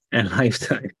Lifetime. And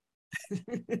Lifetime.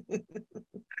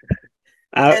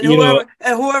 And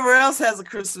whoever else has a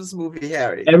Christmas movie,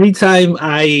 Harry. Every time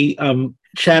I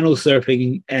channel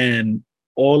surfing and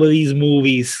all of these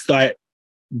movies start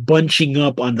bunching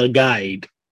up on the guide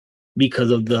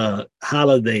because of the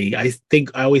holiday, I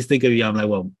always think of you. I'm like,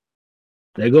 well,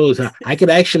 there goes. I could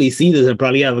actually see this and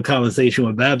probably have a conversation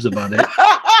with Babz about it.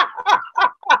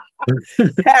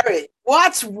 Harry,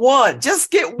 watch one.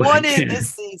 Just get one in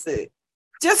this season.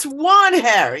 Just one,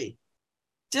 Harry.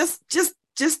 Just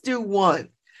do one.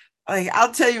 Like,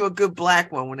 I'll tell you a good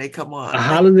black one when they come on. A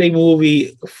holiday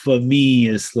movie for me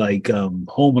is like Home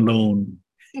Alone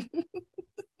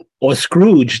or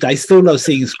Scrooge. I still love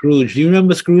seeing Scrooge. Do you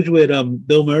remember Scrooge with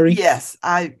Bill Murray? Yes,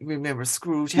 I remember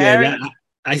Scrooge. Harry,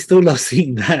 I still love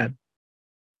seeing that.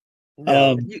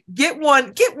 No, get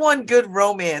one good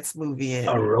romance movie in.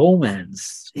 A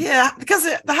romance? Yeah, because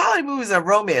the holiday movies are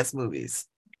romance movies.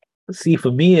 See,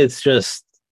 for me, it's just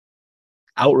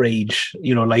outrage,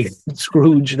 like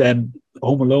Scrooge than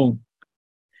Home Alone.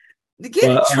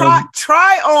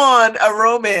 Try on a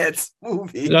romance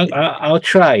movie. I'll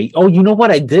try. Oh, you know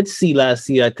what I did see last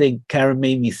year? I think Karen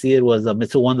made me see it was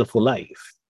It's a Wonderful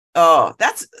Life. Oh,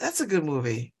 that's a good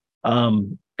movie.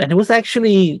 And it was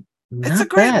actually it's a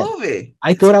great movie.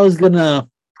 I thought I was gonna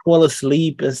fall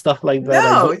asleep and stuff like that.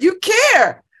 No, you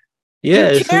care.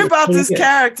 Yeah, you care about this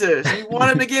character. You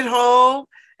want him to get home,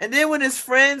 and then when his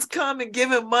friends come and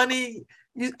give him money,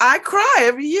 I cry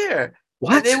every year.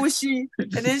 What? And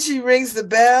then she rings the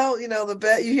bell. The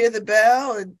bell. You hear the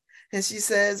bell, and she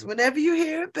says, "Whenever you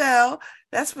hear a bell,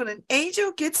 that's when an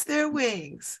angel gets their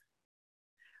wings."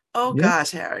 Oh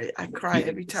gosh, Harry, I cry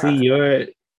every time.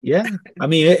 See, yeah. I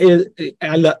mean,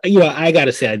 I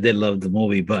gotta say I did love the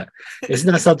movie, but it's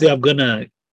not something I'm gonna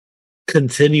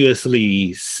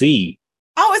continuously see.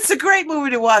 Oh, it's a great movie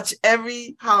to watch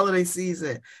every holiday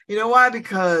season. You know why?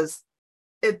 Because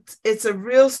it's a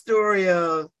real story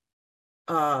of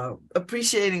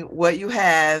appreciating what you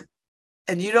have,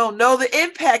 and you don't know the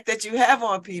impact that you have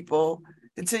on people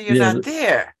until you're not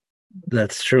there.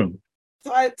 That's true.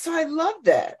 So I love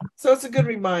that. So it's a good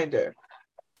reminder.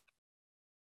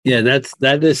 Yeah,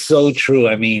 that is so true.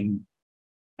 I mean,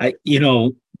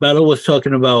 Bella was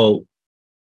talking about,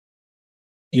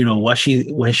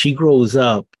 when she grows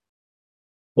up,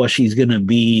 what she's gonna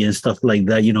be and stuff like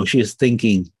that. She was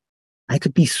thinking, I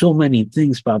could be so many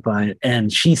things, Papa.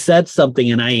 And she said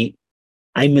something, and I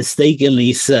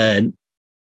mistakenly said,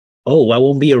 "Oh, I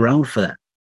won't be around for that."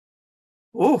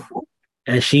 Ooh.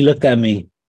 And she looked at me.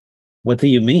 What do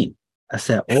you mean? I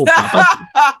said, "Oh, Papa."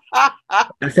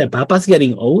 I said, "Papa's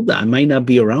getting older. I might not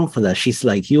be around for that." She's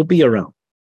like, "You'll be around."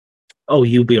 Oh,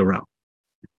 you'll be around.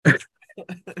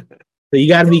 So you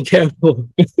got to be careful.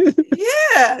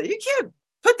 Yeah, you can't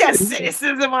put that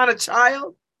cynicism on a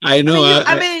child. I know.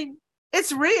 I mean,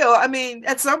 it's real. I mean,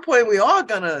 at some point, we all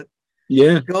gonna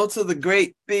go to the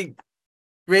great big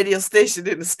radio station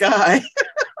in the sky.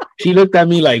 She looked at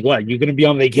me like, "What? You're gonna be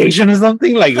on vacation or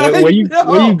something? Like, where you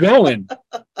going?"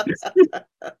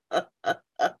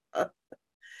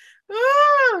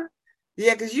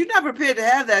 Yeah, because you're not prepared to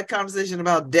have that conversation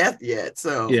about death yet.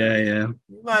 So yeah,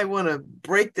 you might want to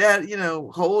break that.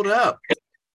 Hold up.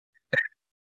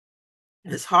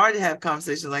 It's hard to have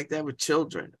conversations like that with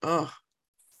children. Oh,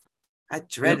 I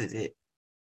dreaded it.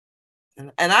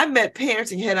 And I met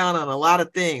parenting head on a lot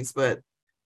of things, but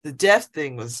the death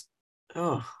thing was,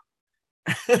 I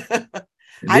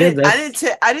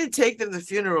didn't take them to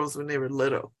funerals when they were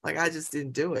little. Like, I just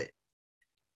didn't do it.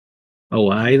 Oh,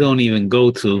 I don't even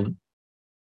go to.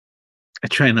 I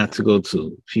try not to go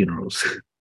to funerals.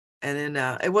 And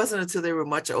then it wasn't until they were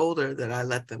much older that I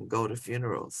let them go to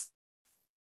funerals.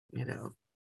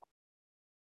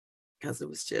 Because it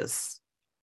was just,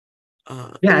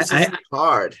 it was just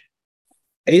hard.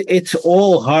 It's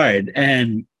all hard,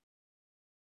 and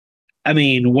I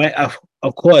mean,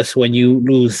 of course, when you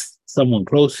lose someone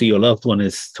close to your loved one,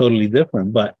 is totally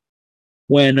different. But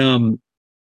when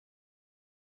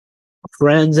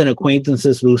friends and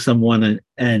acquaintances lose someone,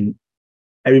 and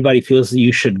everybody feels that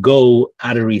you should go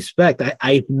out of respect,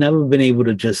 I've never been able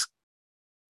to just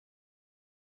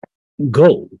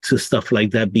go to stuff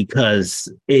like that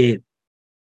because I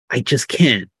just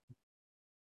can't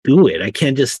do it. I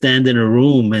can't just stand in a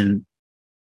room and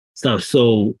stuff.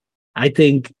 So I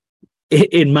think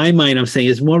in my mind, I'm saying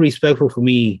it's more respectful for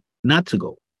me not to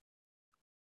go,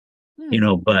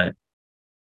 but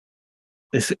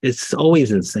it's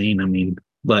always insane. I mean,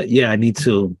 but yeah, I need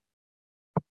to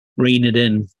rein it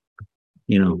in,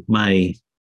 my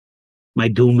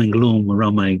doom and gloom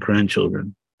around my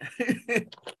grandchildren.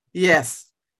 Yes,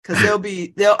 because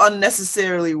they'll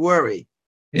unnecessarily worry.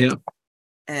 Yeah.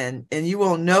 And you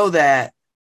won't know that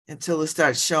until it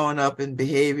starts showing up in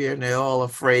behavior and they're all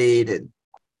afraid and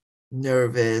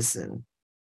nervous and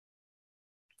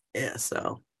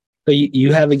so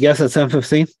you have a guess at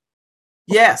 10:15?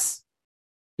 Yes.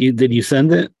 Did you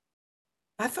send it?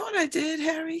 I thought I did,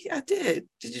 Harry. I did.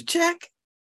 Did you check?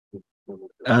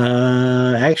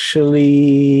 Actually,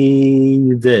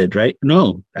 you did, right?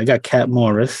 No, I got Cat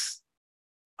Morris.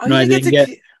 Oh, no, I didn't get.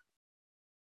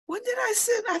 When did I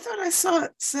send? I thought I saw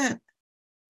it sent.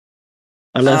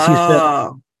 Unless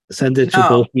you send it to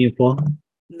both me and Paul.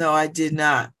 No, I did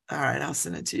not. All right, I'll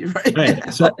send it to you right now.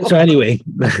 So anyway,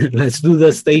 let's do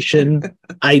the station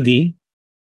ID,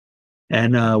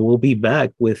 and we'll be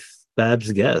back with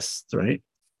Babz guest, right?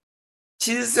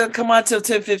 She's gonna come on till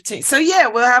 10:15. So yeah,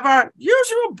 we'll have our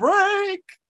usual break,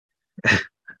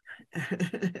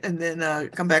 and then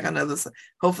come back on the other side.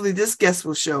 Hopefully, this guest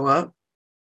will show up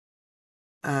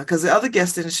because the other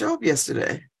guest didn't show up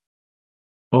yesterday.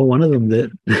 Oh, one of them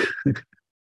did.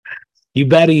 You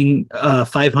batting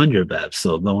 500, Babz,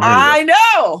 so don't worry. I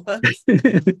know.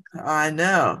 I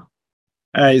know.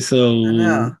 All right,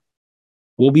 so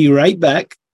we'll be right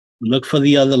back. Look for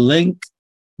the other link.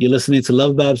 You're listening to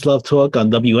LoveBabz Love Talk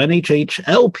on WNHH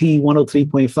LP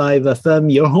 103.5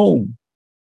 FM, your home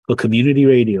for community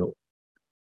radio.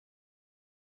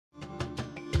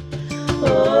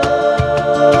 Oh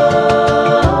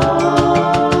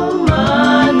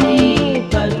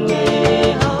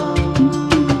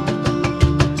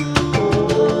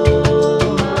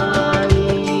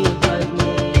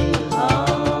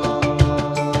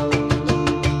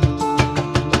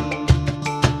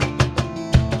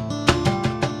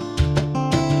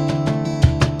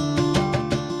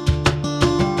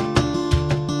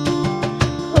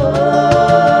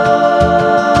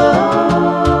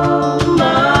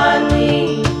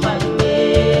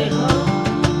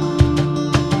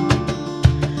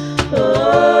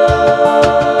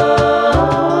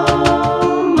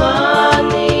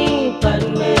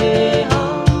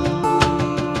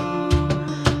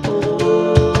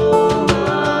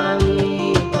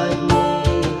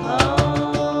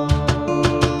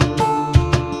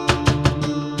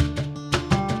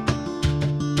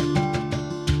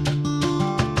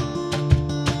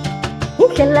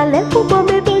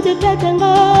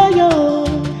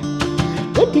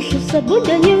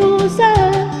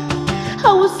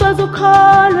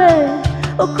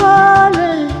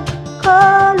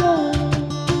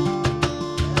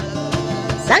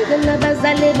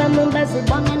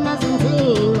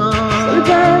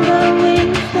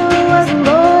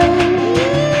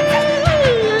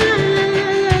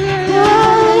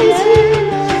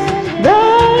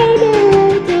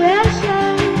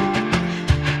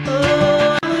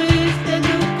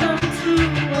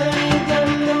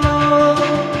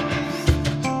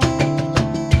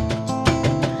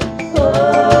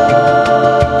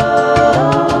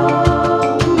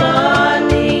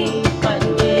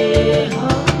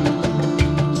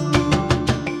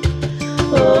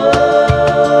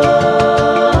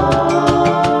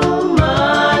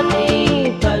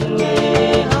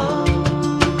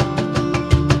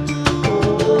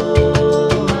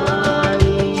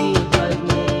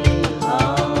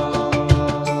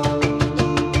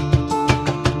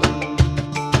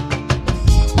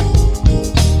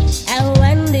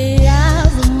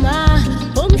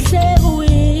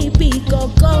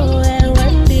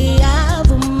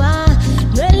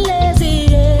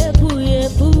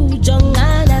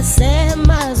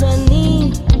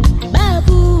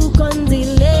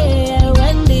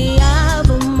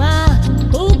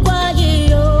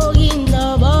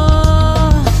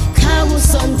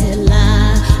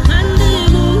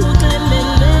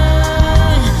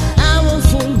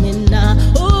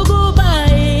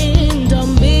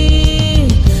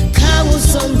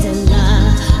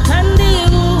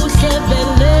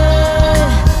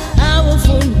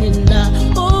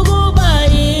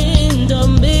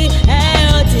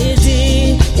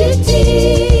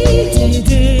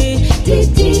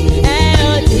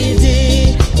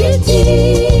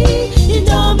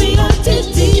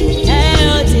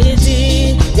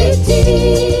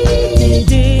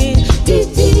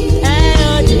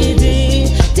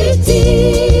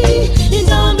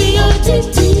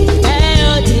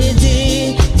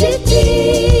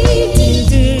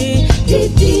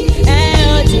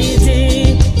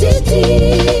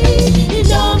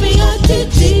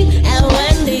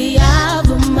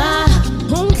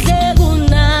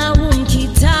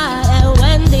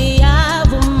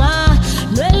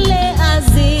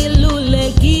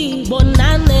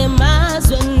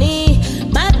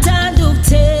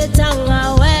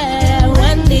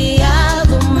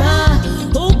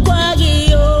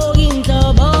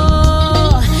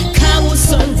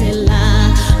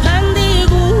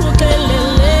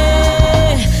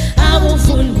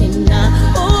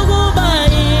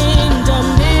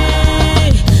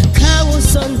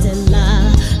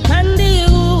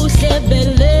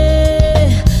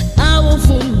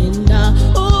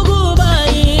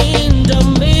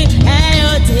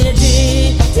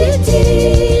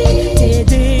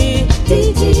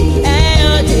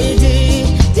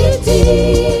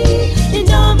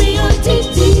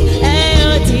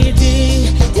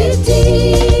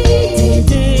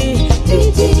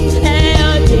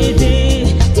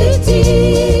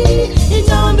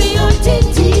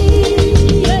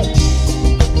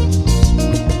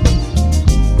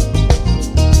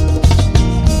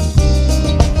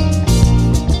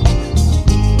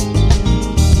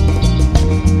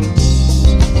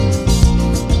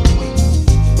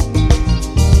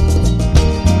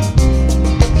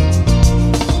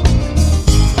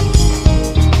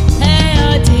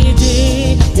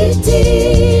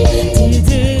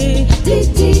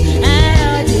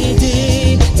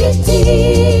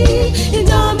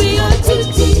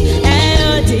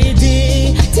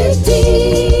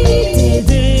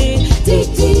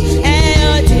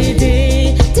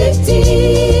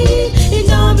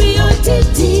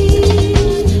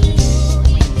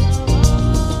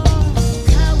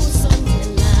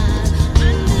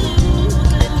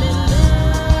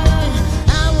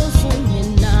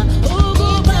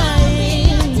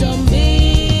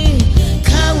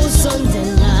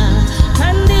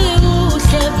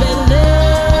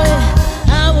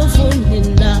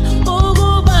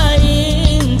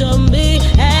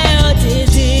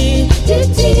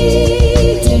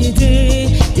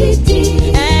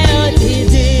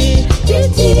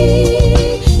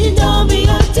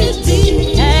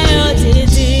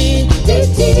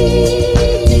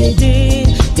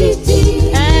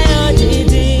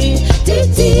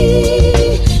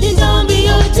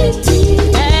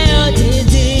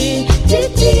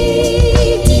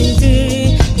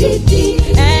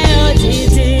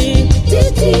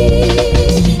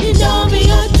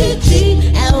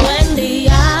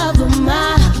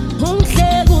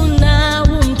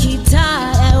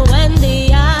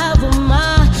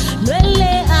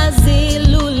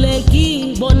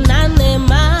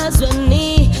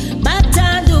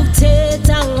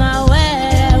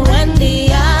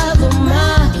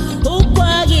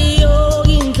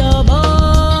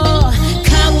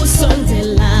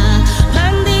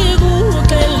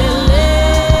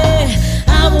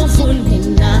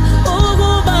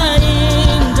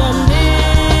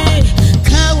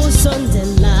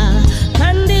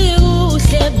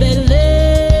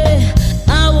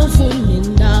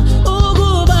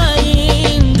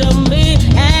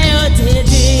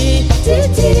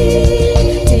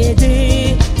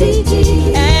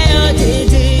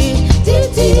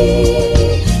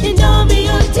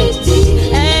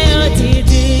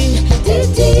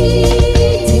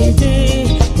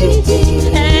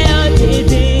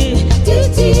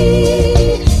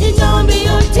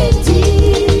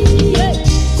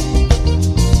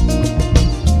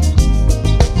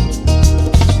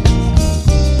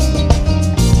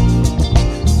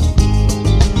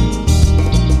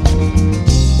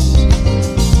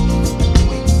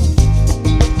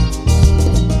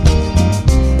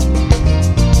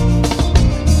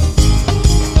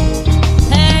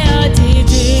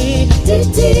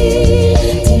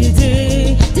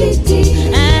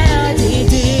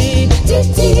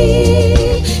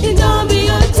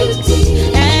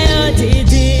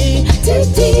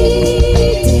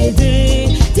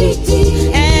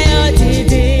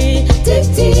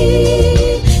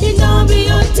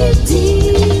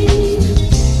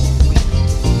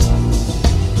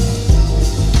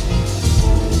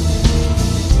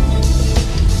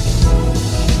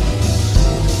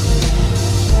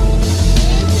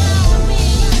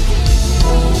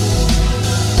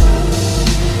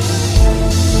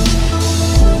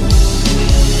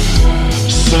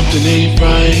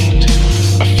right.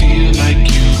 I feel like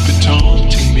you've been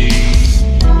taunting me,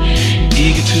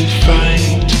 eager to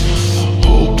fight,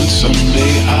 hoping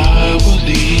someday I will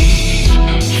leave,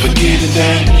 forgetting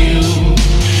that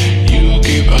you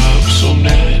gave up so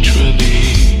naturally.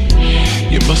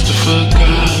 You must have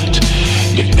forgot,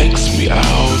 you X'd me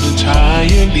out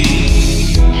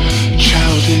entirely.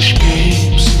 Childish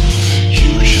games,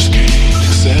 you just can't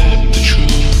accept the truth.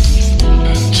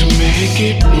 To make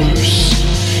it worse,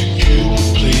 you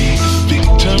would play the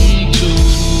victim too.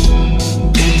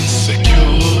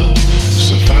 Insecure,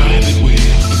 surviving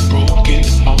with a broken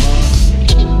heart.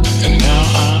 And now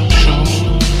I'm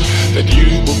sure that you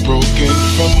were broken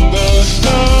from the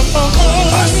start.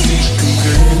 I seek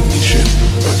companionship,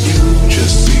 but you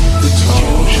just seek the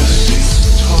talk.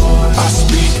 I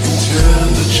speak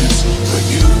intelligence, but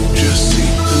you just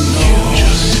seek the know.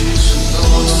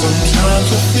 Sometimes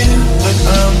I feel like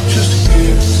I'm just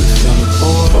here to fill a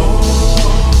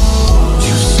void.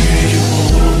 You say you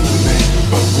want a man,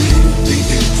 but really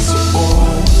it's a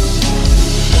bore.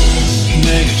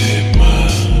 Negative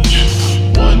much,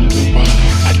 wondering why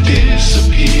I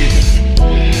disappear.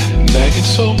 Nagging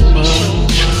so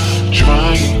much,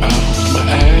 drying out my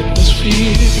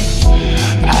atmosphere.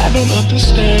 I don't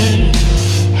understand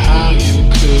how you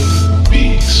could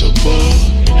be so bored.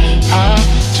 I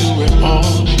do it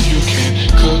all, you can't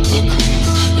cook or clean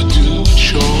or do it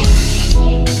short.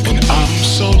 And I'm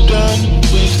so done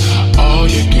with all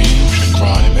your games, your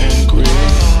crime and grit.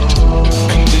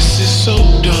 And this is so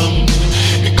dumb,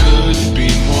 it couldn't be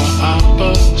more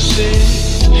opposite.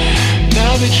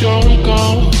 Now that you're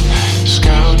gone,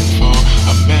 scouting for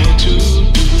a man to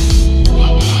do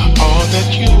all that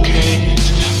you can't,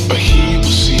 but he will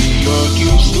see you're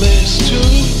useless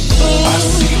too. I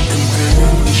see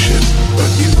companionship,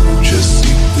 but you just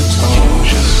seek the talk.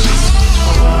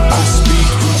 I speak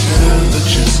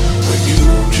intelligence, but you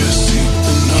just seek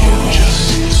the know.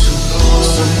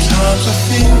 Sometimes I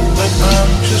feel like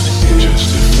I'm just here just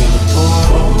to fill a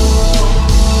void.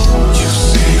 You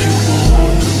say you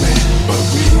want a man, but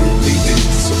really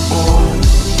it's a boy.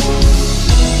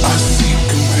 I seek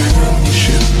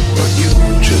companionship, but you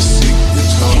just seek the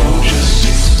talk.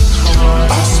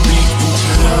 I speak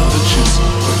intelligence,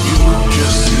 but you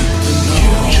just seek the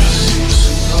know.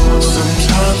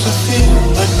 Sometimes I feel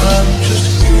like I'm just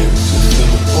here to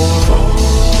fill a void.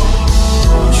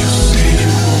 You say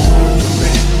you want a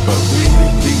man, but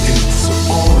really it's a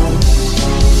boy.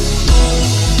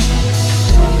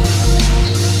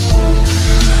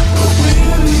 But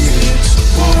really it's a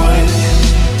boy.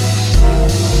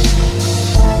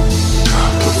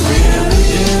 But really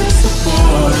it's a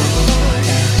boy.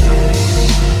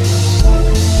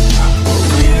 But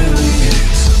really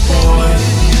it's a boy.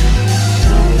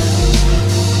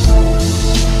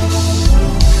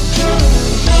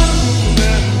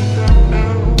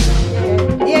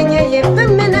 Yenye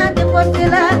femina de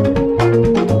fortela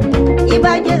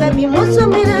Ibaje gabi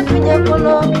musumina tunya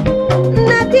kono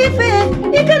Natife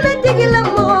ikana tigila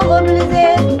mo oblize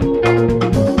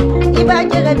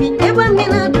Ibaje gabi jeba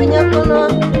mina tunya kono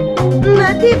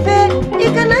Natife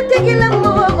ikana tigila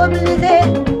mo oblize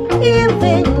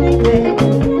Iemfe nife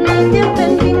Niemfe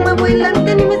ndima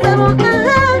boilante ni misaro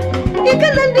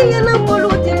Ikana ndiya na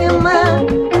poluti nyama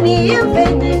Niemfe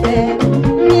nife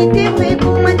Nitife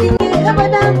kumadinye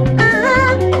abada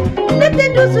Nete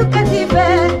dusu katife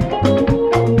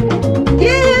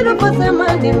Quiero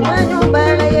pasamani manyo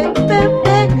baraye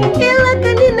Pepe Ila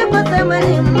kanina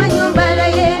pasamani manyo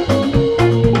baraye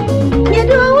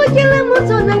Nyedo wakila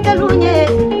muso na kalunye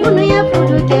Unu ya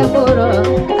fudu ke boro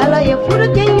Ala ya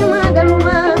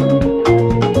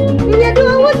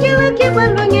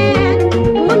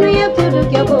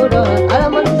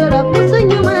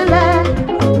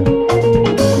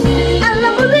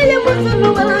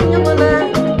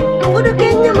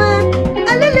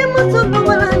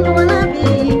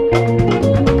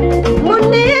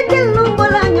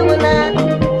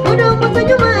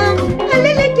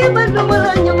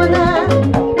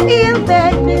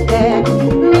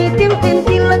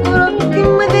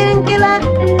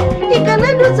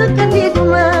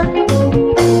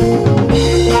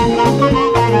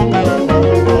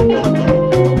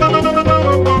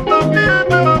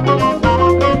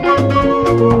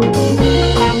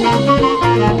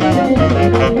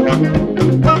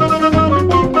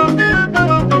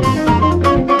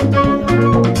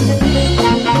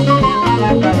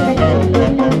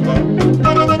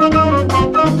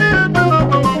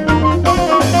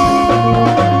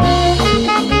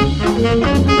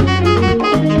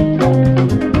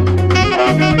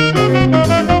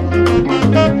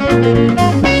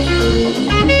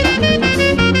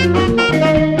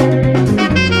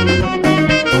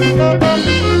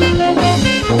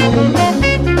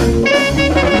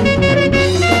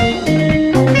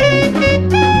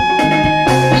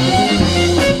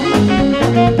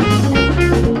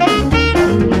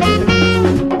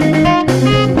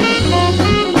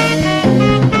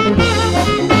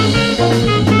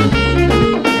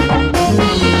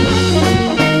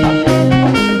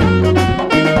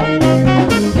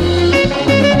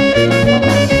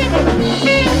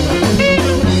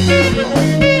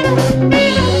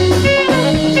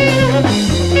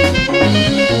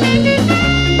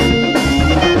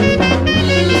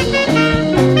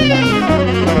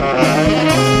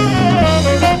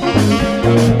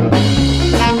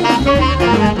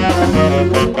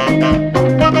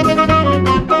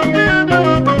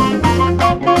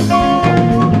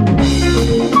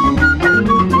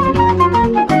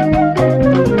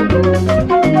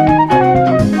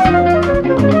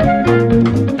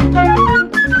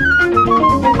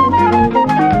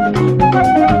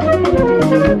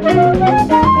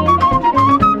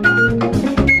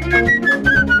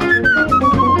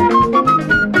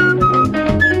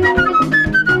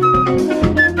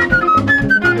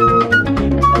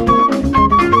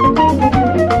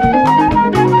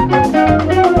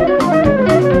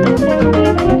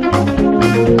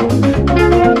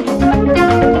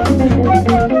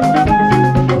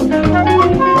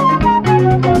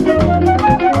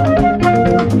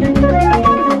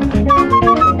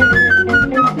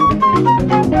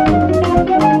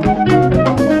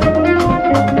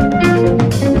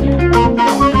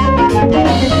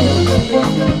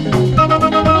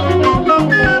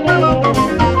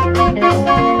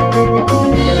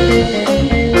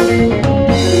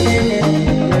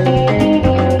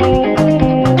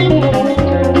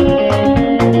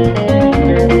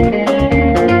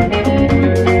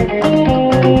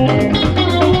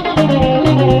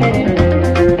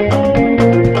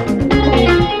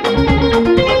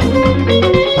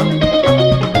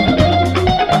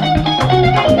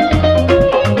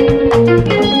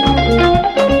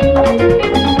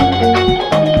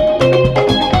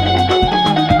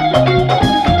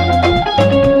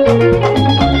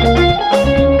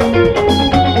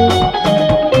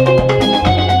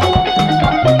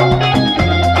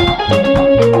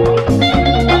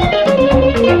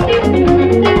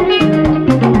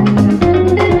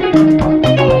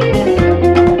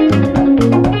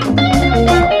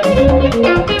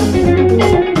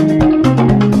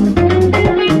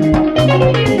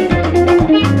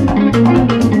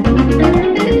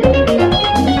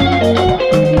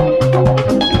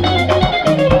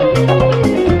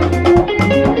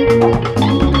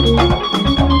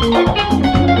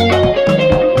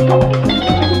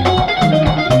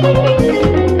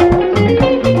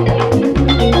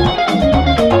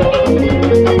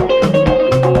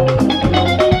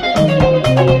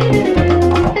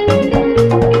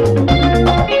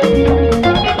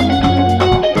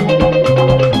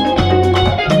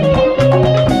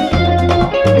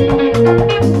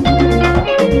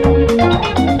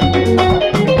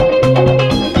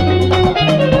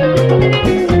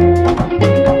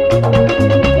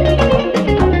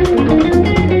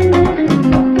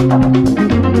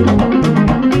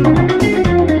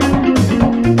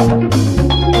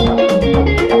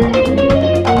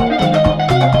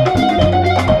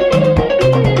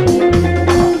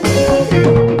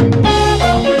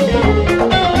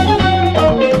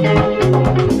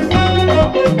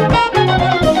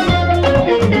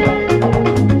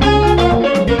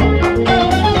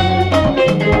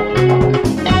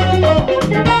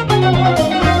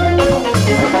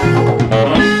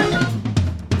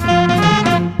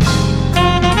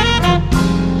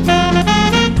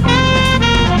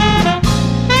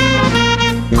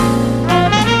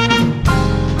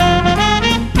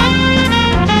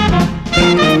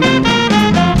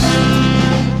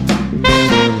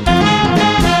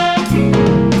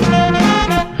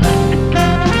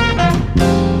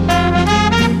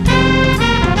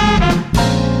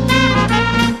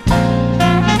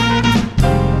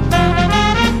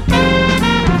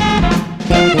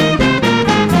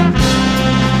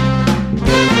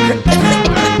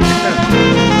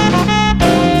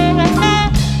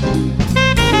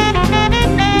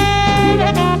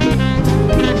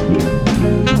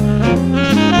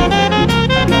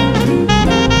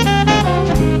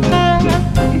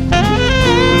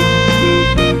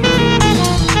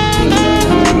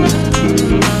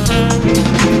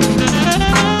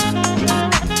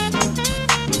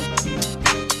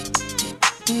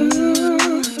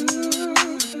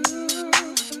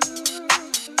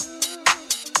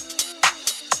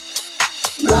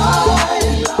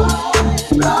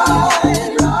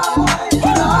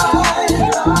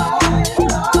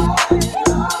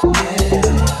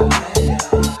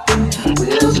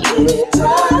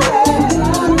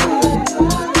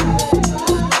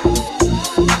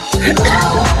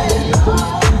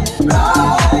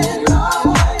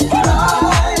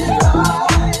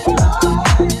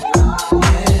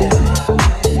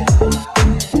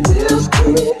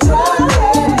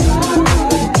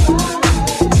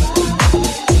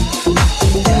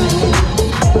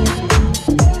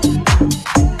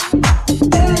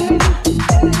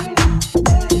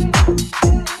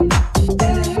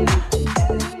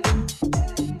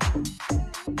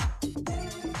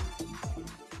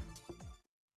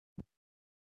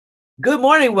Good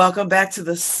morning. Welcome back to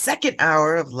the second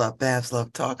hour of LoveBabz,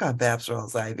 LoveTalk. I'm Babz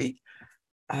Rawls-Ivy.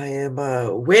 I am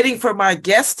waiting for my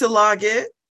guest to log in,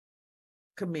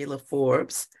 Camila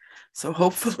Forbes. So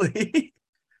hopefully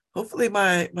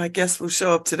my guest will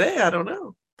show up today. I don't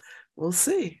know. We'll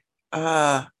see.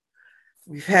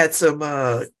 We've had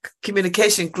some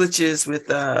communication glitches with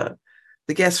the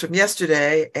guest from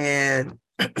yesterday, and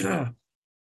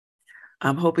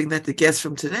I'm hoping that the guest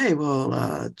from today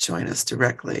will join us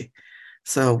directly.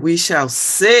 So we shall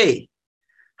see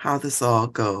how this all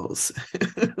goes.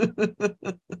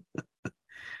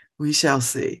 We shall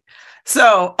see.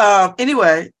 So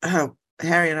anyway,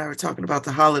 Harry and I were talking about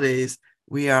the holidays.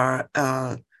 We are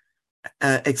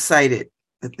excited,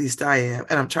 at least I am,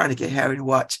 and I'm trying to get Harry to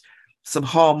watch some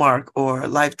Hallmark or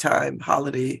Lifetime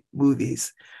holiday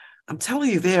movies. I'm telling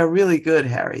you, they are really good,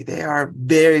 Harry. They are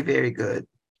very, very good.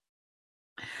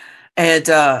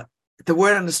 And the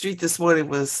word on the street this morning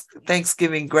was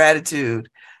Thanksgiving gratitude,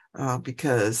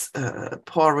 because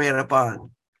Paul ran up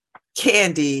on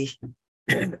Candy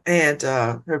and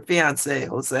her fiance,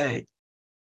 Jose,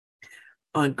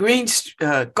 on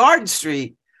Garden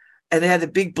Street, and they had a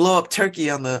big blow up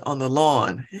turkey on the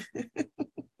lawn.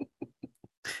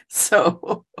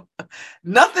 So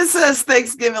nothing says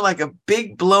Thanksgiving like a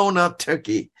big blown up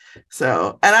turkey.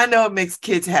 So, and I know it makes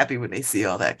kids happy when they see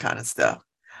all that kind of stuff.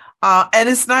 And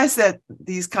it's nice that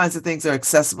these kinds of things are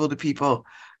accessible to people.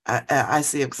 I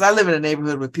see them because I live in a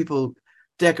neighborhood where people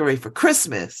decorate for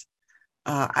Christmas.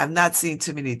 I've not seen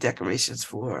too many decorations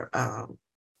for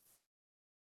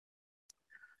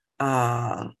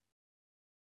I've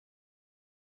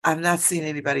not seen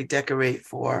anybody decorate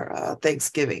for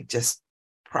Thanksgiving just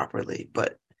properly,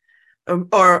 but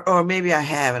or maybe I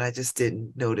have and I just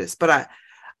didn't notice. But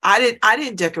I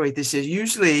didn't decorate this year.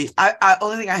 Usually, I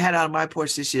only thing I had on my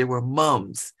porch this year were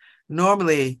mums.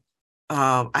 Normally,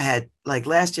 I had, like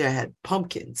last year, I had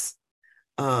pumpkins,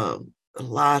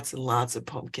 lots and lots of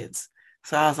pumpkins.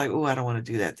 So I was like, oh, I don't want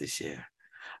to do that this year.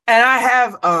 And I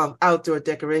have outdoor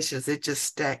decorations. They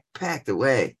just packed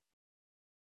away,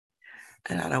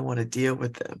 and I don't want to deal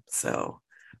with them. So,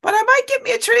 but I might get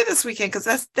me a tree this weekend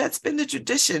because that's been the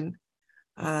tradition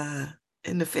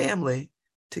in the family,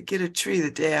 to get a tree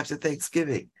the day after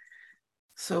Thanksgiving.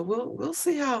 So we'll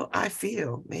see how I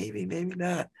feel. Maybe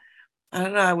not. I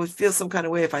don't know. I would feel some kind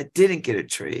of way if I didn't get a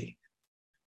tree,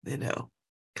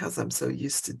 because I'm so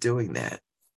used to doing that.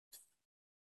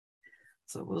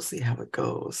 So we'll see how it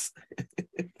goes.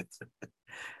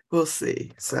 We'll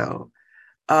see. So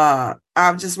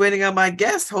I'm just waiting on my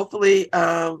guest. Hopefully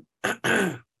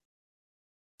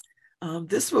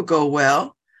this will go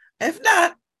well. If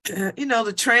not,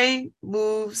 the train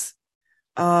moves.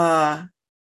 The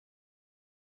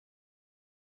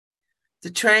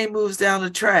train moves down the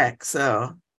track.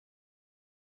 So,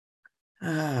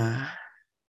 oh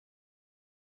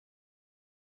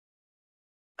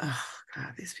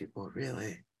God, these people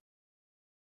really.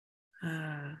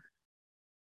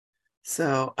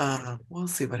 So we'll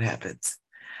see what happens.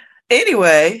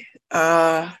 Anyway,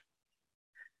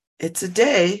 it's a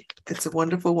day. It's a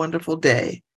wonderful, wonderful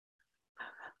day.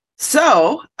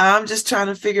 So I'm just trying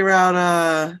to figure out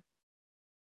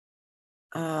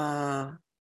how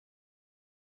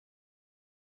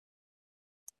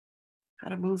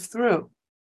to move through.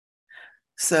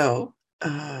 So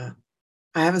I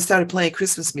haven't started playing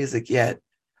Christmas music yet.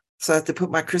 So I have to put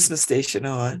my Christmas station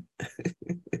on.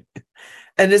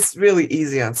 And it's really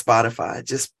easy on Spotify.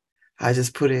 I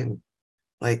just put in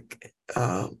like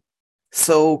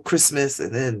Soul Christmas,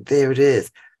 and then there it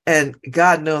is. And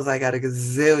God knows I got a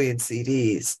gazillion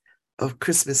CDs of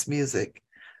Christmas music.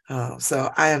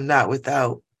 So I am not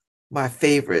without my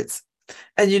favorites.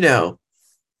 And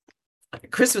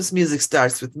Christmas music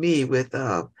starts with me with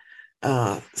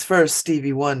first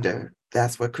Stevie Wonder.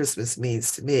 That's what Christmas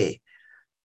means to me.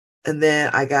 And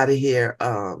then I got to hear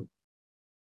The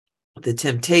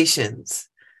Temptations,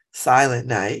 Silent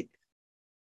Night,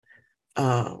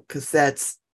 because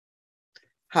that's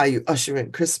how you usher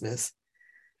in Christmas.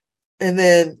 And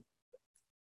then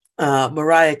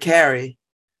Mariah Carey,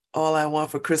 All I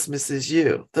Want for Christmas Is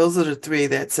You. Those are the three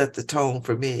that set the tone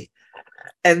for me.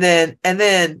 And then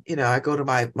I go to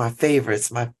my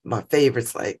favorites, my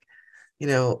favorites, like,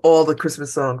 all the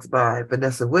Christmas songs by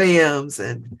Vanessa Williams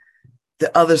and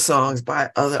the other songs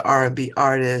by other R&B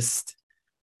artists,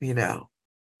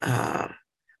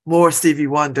 more Stevie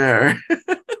Wonder.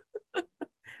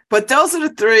 But those are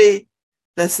the three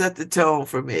that set the tone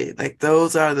for me. Like,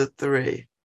 those are the three.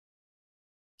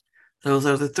 Those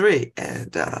are the three.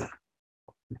 And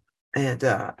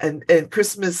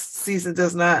Christmas season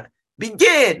does not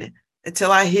begin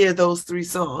until I hear those three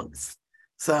songs.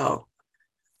 So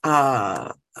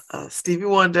Stevie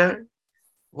Wonder,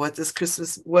 what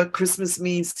Christmas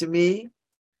means to me,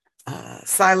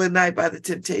 Silent Night by the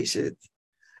Temptations,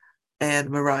 and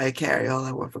Mariah Carey, All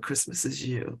I Want for Christmas Is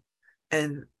You.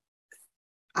 And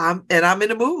I'm in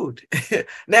the mood.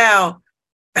 Now,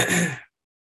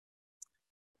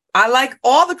 I like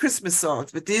all the Christmas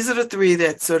songs, but these are the three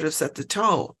that sort of set the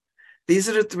tone. These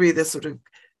are the three that sort of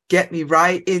get me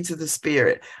right into the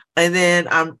spirit. And then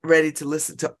I'm ready to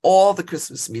listen to all the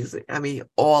Christmas music. I mean,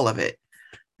 all of it,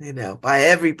 by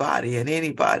everybody and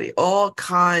anybody, all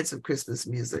kinds of Christmas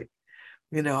music.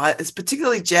 It's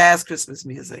particularly jazz Christmas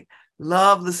music.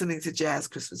 Love listening to jazz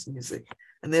Christmas music.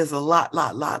 And there's a lot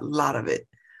of it.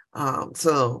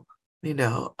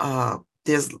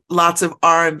 There's lots of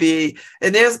R&B,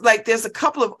 and there's a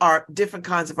couple of different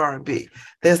kinds of R&B.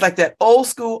 There's like that old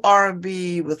school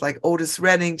R&B with like Otis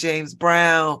Redding, James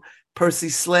Brown, Percy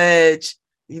Sledge,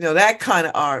 that kind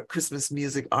of Christmas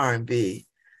music R&B.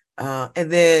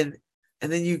 And then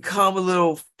you come a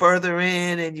little further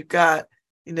in, and you got,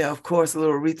 of course, a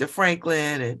little Aretha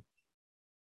Franklin and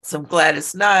some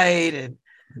Gladys Knight and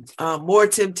more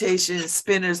Temptation,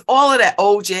 Spinners, all of that,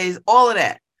 OJs, all of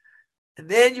that. And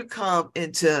then you come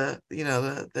into,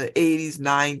 the 80s,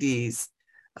 90s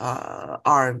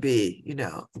R&B,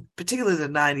 particularly the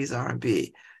 90s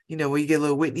R&B, where you get a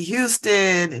little Whitney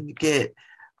Houston, and you get,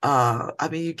 a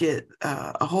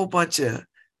whole bunch of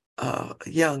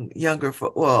younger,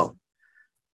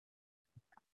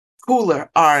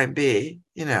 cooler R&B,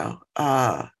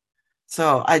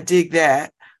 so I dig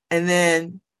that. And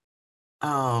then,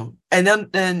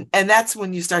 and that's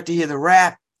when you start to hear the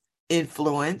rap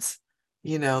influence,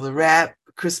 the rap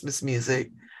Christmas music,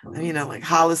 like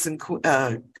Hollis and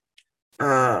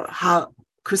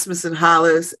Christmas in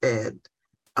Hollis, and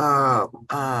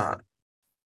the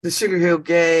Sugar Hill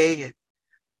Gang,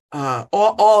 and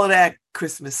all of that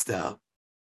Christmas stuff,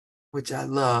 which I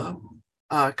love.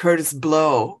 Curtis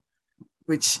Blow,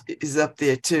 which is up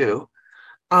there too.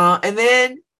 And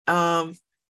then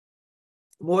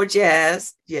more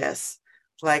jazz, yes,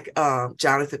 like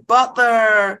Jonathan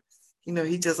Butler.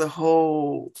 He does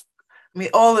all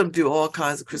of them do all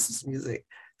kinds of Christmas music.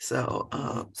 So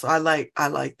I like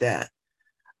that.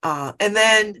 And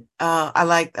then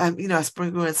I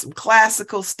sprinkle in some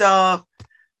classical stuff.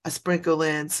 I sprinkle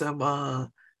in some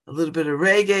a little bit of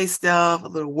reggae stuff, a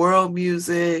little world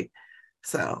music.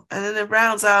 So, and then it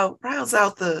rounds out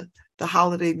the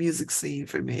holiday music scene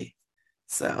for me.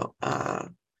 So,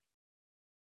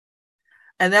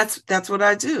 and that's what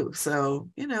I do. So,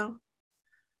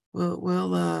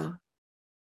 we'll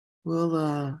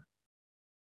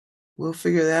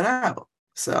figure that out.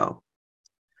 So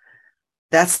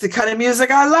that's the kind of music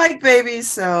I like, baby.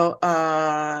 So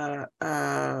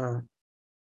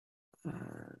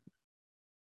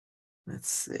let's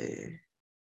see.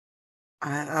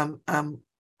 I'm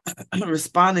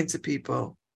responding to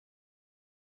people.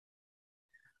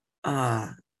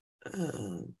 I'm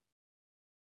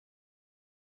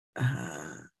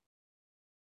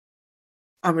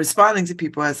responding to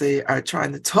people as they are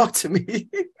trying to talk to me.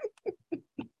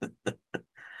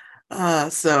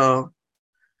 So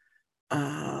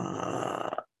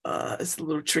it's a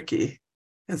little tricky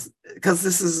because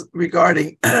this is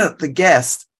regarding the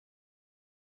guest.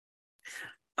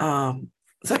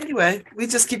 So anyway, we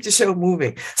just keep the show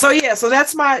moving. So yeah, so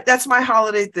that's my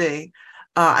holiday thing.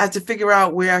 I have to figure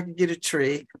out where I can get a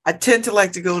tree. I tend to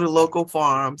like to go to local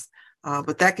farms,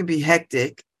 but that can be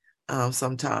hectic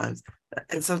sometimes.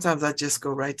 And sometimes I just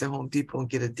go right to Home Depot and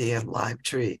get a damn live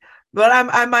tree. But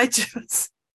I might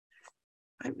just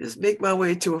make my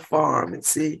way to a farm and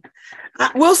see.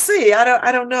 We'll see.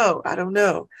 I don't know.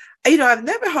 I've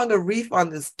never hung a wreath on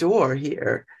this door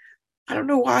here. I don't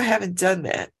know why I haven't done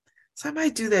that. So I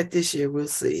might do that this year. We'll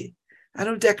see. I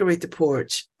don't decorate the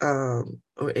porch or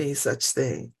any such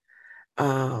thing.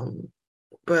 But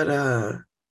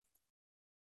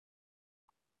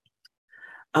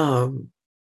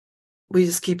we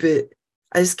just keep it.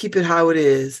 I just keep it how it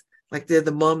is. Like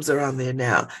the mums are on there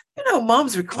now.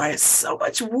 Mums require so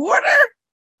much water.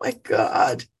 My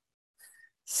God,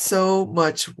 so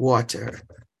much water.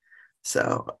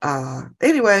 So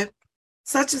anyway,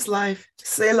 such is life.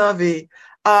 C'est la vie.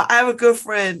 I have a good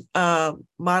friend,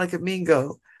 Monica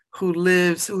Mingo, who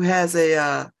lives in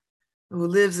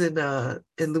Louisiana,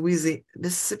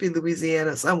 Mississippi,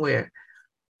 Louisiana, somewhere,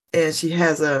 and she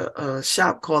has a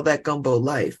shop called That Gumbo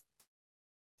Life.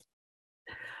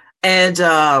 And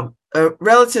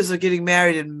relatives are getting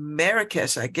married in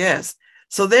Marrakesh, I guess.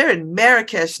 So they're in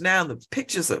Marrakesh now, and the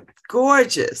pictures are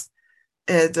gorgeous.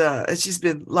 And she's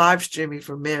been live streaming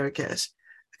from Marrakesh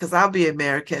because I'll be in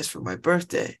Marrakesh for my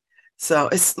birthday. So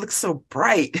it looks so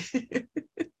bright.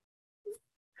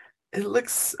 It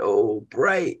looks so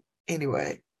bright.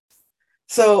 Anyway,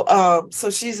 so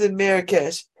she's in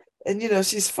Marrakesh, and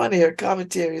she's funny. Her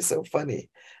commentary is so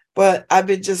funny. But I've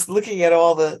been just looking at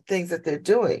all the things that they're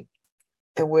doing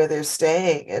and where they're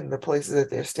staying and the places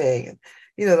that they're staying. And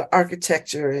the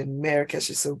architecture in Marrakesh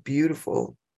is so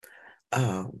beautiful.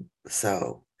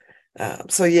 So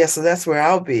yeah, so that's where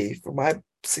I'll be for my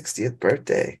 60th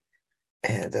birthday.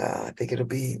 And I think it'll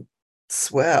be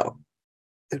swell.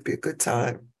 It'll be a good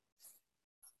time.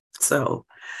 So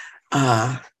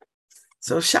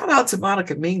shout out to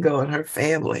Monica Mingo and her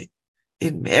family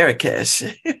in Marrakesh.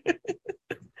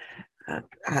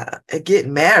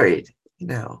 Getting married,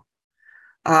 and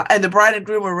the bride and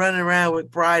groom are running around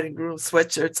with bride and groom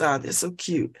sweatshirts on. They're so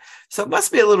cute. So it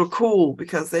must be a little cool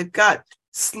because they've got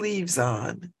sleeves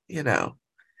on,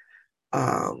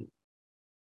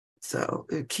 so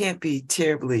it can't be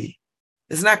terribly,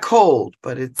 it's not cold,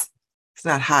 but it's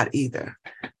not hot either.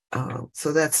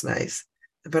 So that's nice.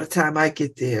 By the time I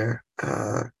get there,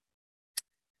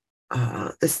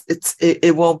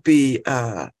 it won't be,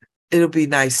 it'll be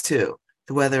nice too.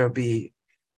 The weather will be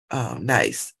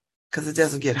nice because it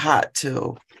doesn't get hot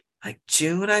till like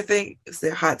June, I think, is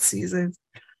their hot season.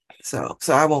 So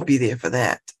I won't be there for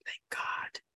that. Thank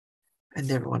God. I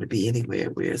never want to be anywhere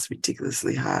where it's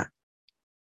ridiculously hot.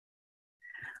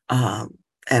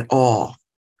 At all.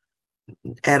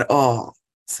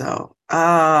 So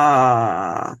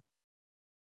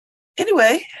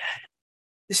anyway,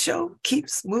 the show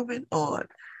keeps moving on.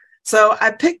 So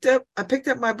I picked up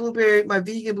my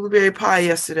vegan blueberry pie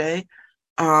yesterday.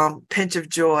 Pinch of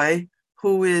Joy,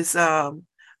 who is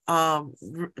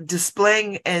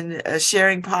displaying and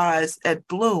sharing pies at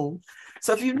Bloom.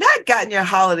 So if you've not gotten your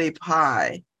holiday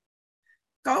pie,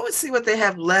 go and see what they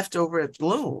have left over at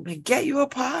Bloom and get you a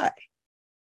pie.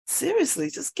 Seriously,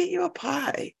 just get you a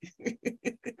pie.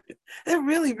 They're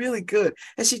really, really good.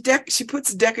 And she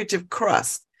puts decorative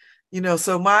crust,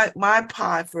 so my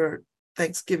pie for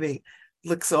Thanksgiving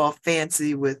looks all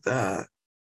fancy with the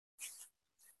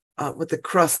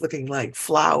crust looking like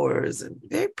flowers and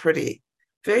very pretty,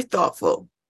 very thoughtful.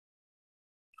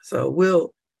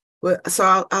 So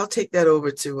I'll take that over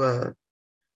to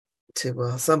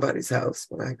somebody's house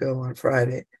when I go on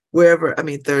Thursday,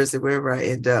 wherever I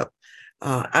end up.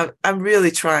 I'm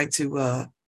really trying to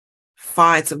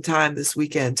find some time this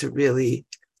weekend to really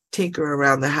tinker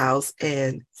around the house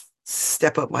and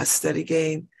step up my study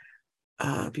game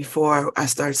before I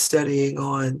start studying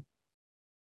on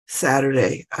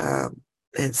Saturday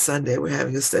and Sunday. We're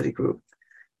having a study group.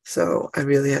 So I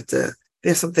really have to,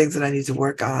 there's some things that I need to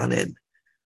work on, and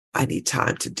I need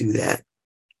time to do that.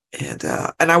 And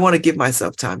I want to give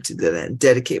myself time to do that and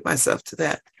dedicate myself to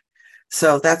that.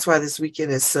 So that's why this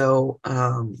weekend is so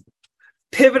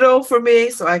pivotal for me.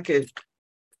 So I could,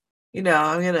 I'm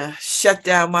going to shut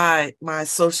down my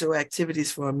social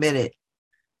activities for a minute.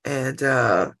 And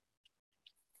I'm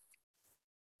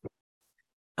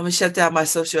going to shut down my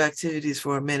social activities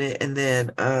for a minute. And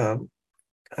then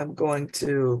I'm going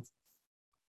to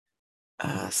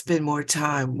spend more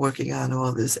time working on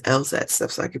all this LSAT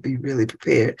stuff so I could be really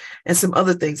prepared, and some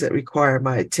other things that require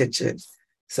my attention.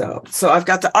 So I've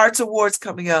got the Arts Awards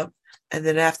coming up, and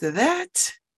then after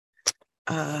that,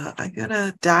 I'm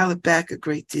gonna dial it back a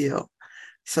great deal.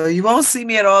 So you won't see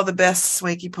me at all the best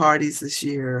swanky parties this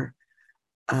year.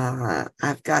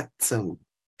 I've got some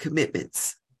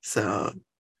commitments, so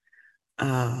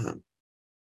I'm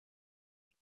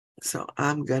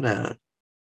gonna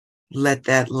let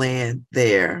that land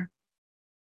there.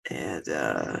 And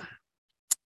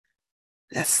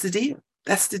that's the deal.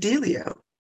 That's the dealio.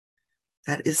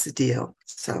 That is the deal.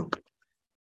 So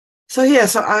yeah,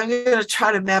 so I'm going to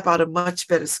try to map out a much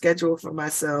better schedule for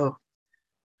myself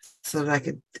so that I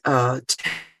can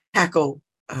tackle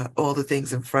all the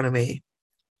things in front of me,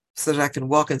 so that I can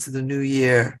walk into the new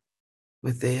year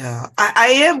with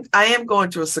I am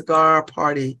going to a cigar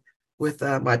party with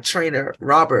my trainer,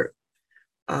 Robert.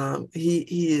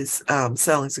 He is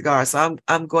selling cigars, so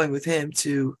I'm going with him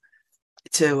to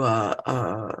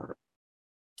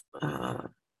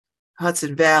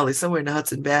Hudson Valley, somewhere in the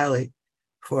Hudson Valley,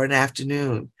 for an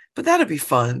afternoon. But that'll be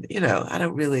fun.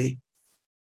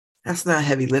 That's not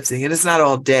heavy lifting, and it's not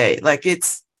all day. Like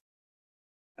it's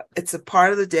a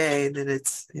part of the day, and then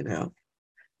it's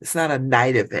not a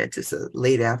night event. It's a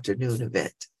late afternoon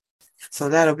event. So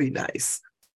that'll be nice.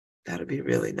 That'll be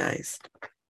really nice.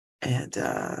 And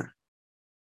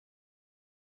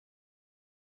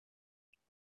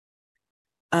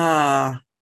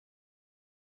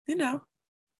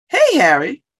hey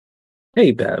Harry.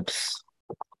 Hey Babz.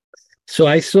 So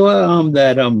I saw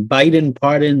that Biden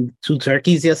pardoned 2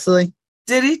 turkeys yesterday.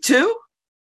 Did he too?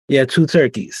 Yeah, 2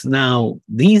 turkeys. Now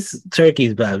these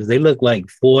turkeys, Babs, they look like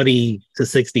 40 to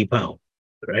 60 pounds,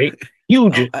 right?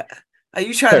 Huge. Are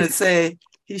you trying to say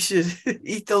he should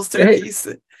eat those Hey, turkeys?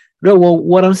 no, well,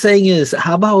 what I'm saying is,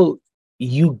 how about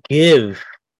you give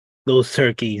those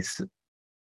turkeys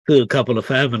to a couple of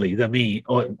families? I mean,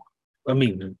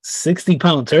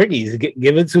 60-pound turkeys.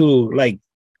 Give it to like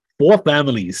 4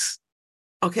 families.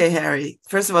 Okay, Harry.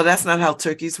 First of all, that's not how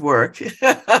turkeys work.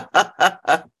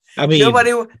 I mean,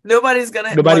 nobody's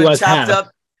gonna nobody want to wants chop half.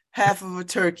 up half of a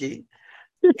turkey,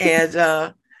 and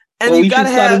Well, you we should gotta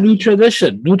start a have new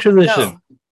tradition. New tradition.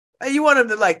 no. You want them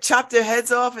to like chop their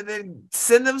heads off and then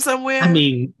send them somewhere? I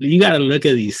mean, you got to look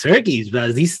at these turkeys,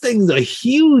 because these things are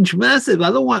huge, massive. I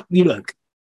don't want you look.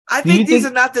 I think these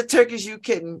are not the turkeys you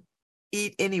can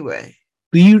eat anyway.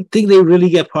 Do you think they really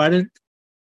get pardoned?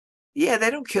 Yeah,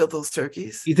 they don't kill those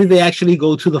turkeys. You think they actually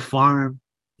go to the farm?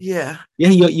 Yeah. Yeah,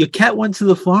 your cat went to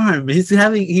the farm. He's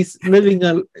living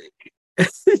a.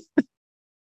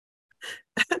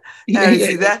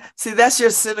 Harry, see that's your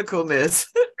cynicalness.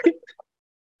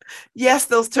 Yes,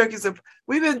 those turkeys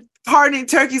we've been pardoning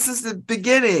turkeys since the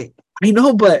beginning. I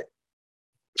know, but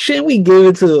shouldn't we give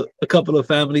it to a couple of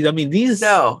families? I mean, these.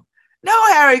 No,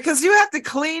 Harry, because you have to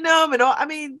clean them and all. I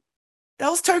mean,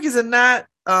 those turkeys are not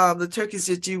the turkeys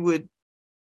that you would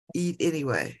eat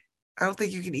anyway. I don't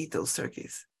think you can eat those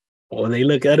turkeys. Oh, they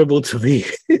look edible to me.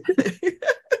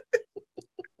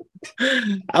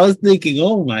 I was thinking,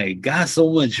 oh my God,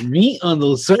 so much meat on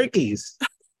those turkeys.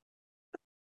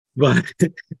 But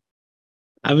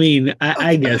I mean,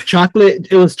 I guess chocolate.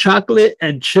 It was chocolate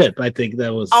and chip. I think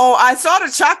that was. Oh, I saw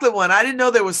the chocolate one. I didn't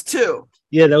know there was 2.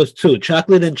 Yeah, that was 2,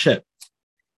 chocolate and chip.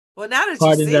 Well, now that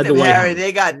you've seen them, Harry,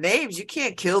 they got names. You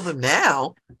can't kill them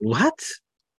now. What?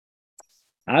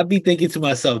 I'd be thinking to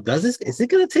myself, is it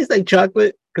gonna taste like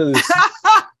chocolate? Because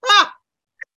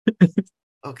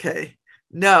okay.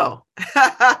 No.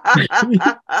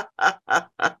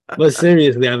 But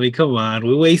seriously, I mean, come on,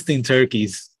 we're wasting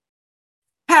turkeys.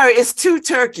 Harry, it's 2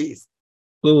 turkeys.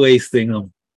 We're wasting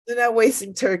them. They're not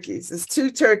wasting turkeys. It's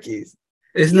 2 turkeys.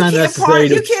 It's not necessary.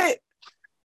 You can't.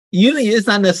 It's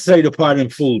not necessary to pardon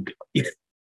food. You're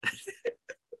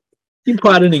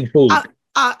pardoning food.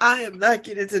 I am not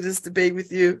getting into this debate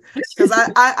with you because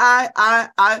to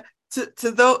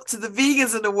the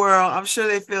vegans in the world, I'm sure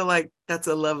they feel like that's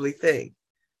a lovely thing.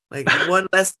 Like 2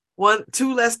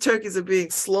 less turkeys are being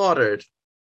slaughtered.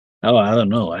 Oh, I don't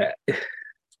know.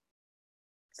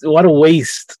 What a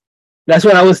waste. That's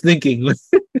what I was thinking.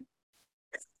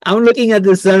 I'm looking at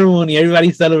the ceremony,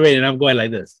 everybody's celebrating, I'm going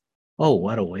like this. Oh,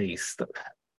 what a waste.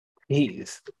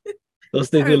 Jeez. Those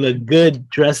things will look good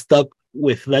dressed up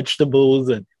with vegetables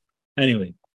and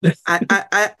anyway.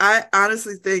 I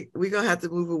honestly think we're gonna have to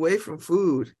move away from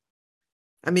food.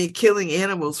 I mean, killing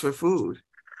animals for food.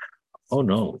 Oh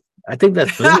no. I think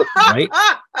that's biblical, right?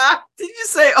 Did you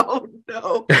say oh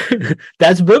no?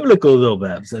 That's biblical though,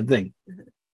 Babz, I think.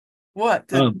 What?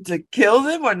 To kill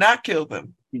them or not kill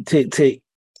them? To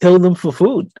kill them for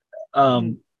food.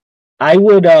 I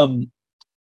would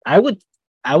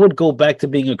go back to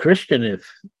being a Christian if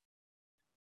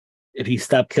he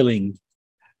stopped killing.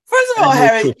 First of all,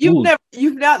 Harry,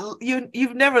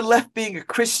 you've never left being a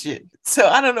Christian, so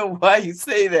I don't know why you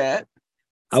say that.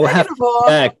 I would have to go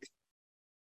back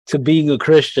to being a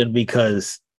Christian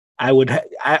because I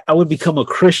would become a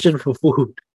Christian for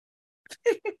food.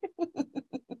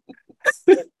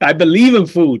 I believe in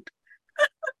food.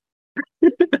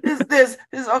 There's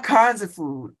all kinds of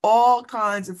food,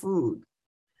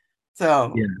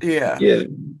 So yeah. You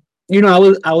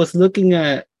know, I was looking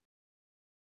at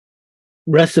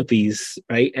recipes,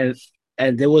 right,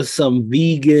 and there was some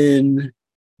vegan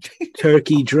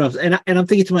turkey drums, and I'm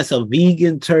thinking to myself,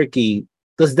 vegan turkey.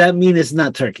 Does that mean it's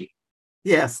not turkey?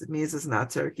 Yes, it means it's not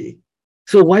turkey.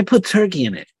 So why put turkey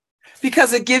in it?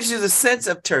 Because it gives you the sense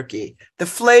of turkey, the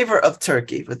flavor of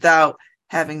turkey, without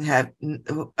having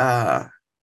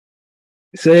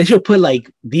So they should put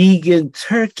like vegan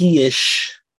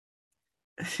turkey-ish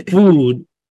food,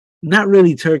 not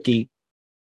really turkey.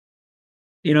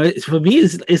 You know, for me,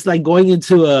 it's like going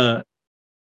into a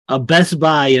Best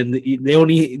Buy and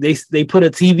they put a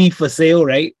TV for sale,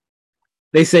 right?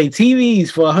 They say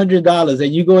TVs for $100,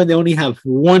 and you go and they only have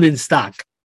one in stock,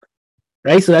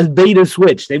 right? So that's bait and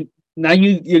switch. Now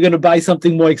you're gonna buy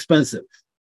something more expensive.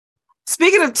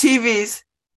 Speaking of TVs,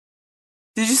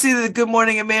 did you see the Good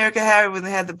Morning America, Harry, when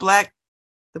they had the Black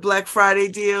Friday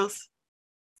deals?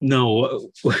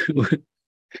 No.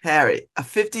 Harry, a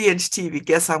 50-inch TV.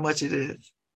 Guess how much it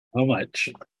is? How much?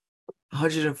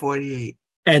 $148.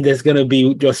 and there's gonna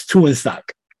be just 2 in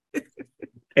stock, and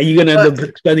you're gonna end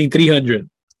up spending $300.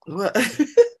 Well,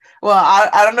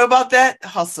 I don't know about that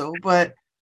hustle, but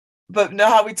know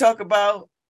how we talk about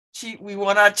cheap. We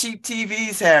want our cheap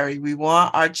TVs, Harry. We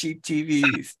want our cheap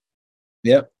TVs.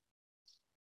 Yep.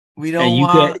 We don't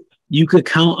want. You could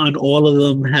count on all of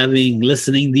them having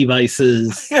listening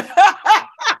devices.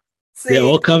 They're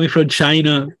all coming from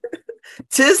China.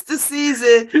 'Tis the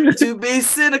season to be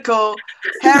cynical.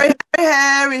 Harry.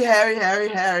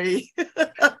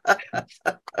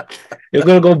 You're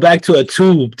gonna go back to a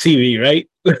tube TV, right?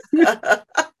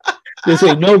 This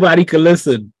way nobody can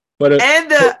listen. But and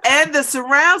the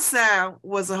surround sound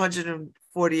was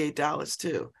 $148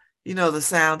 too. You know, the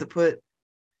sound to put.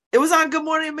 It was on Good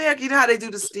Morning America. You know how they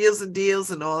do the steals and deals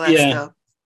and all that stuff.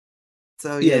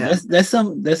 So yeah, there's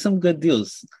some good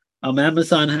deals.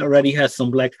 Amazon already has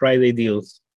some Black Friday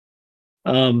deals.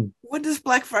 What does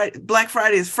Black Friday? Black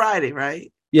Friday is Friday,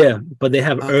 right? Yeah, but they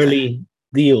have early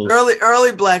deals.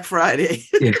 Early Black Friday.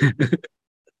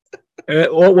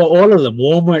 All of them.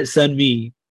 Walmart send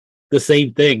me the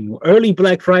same thing. Early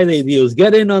Black Friday deals.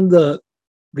 Get in on the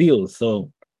deals.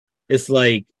 So it's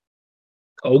like,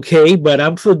 okay, but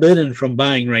I'm forbidden from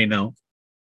buying right now.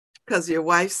 Because your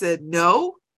wife said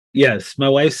no? Yes, my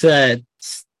wife said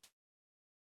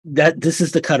that this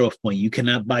is the cutoff point. You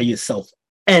cannot buy yourself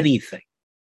anything.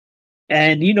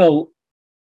 And, you know,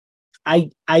 I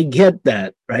get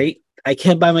that, right? I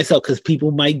can't buy myself because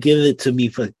people might give it to me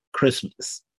for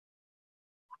Christmas.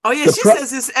 Oh, yeah, she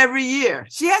says this every year.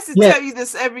 She has to tell you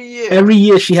this every year. Every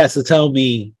year she has to tell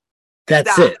me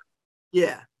that's it.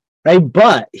 Yeah. Right?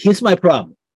 But here's my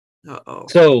problem. Uh-oh.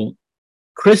 So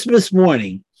Christmas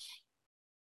morning,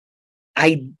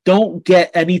 I don't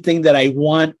get anything that I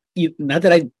want. Not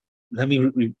that let me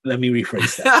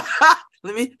rephrase that.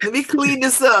 let me clean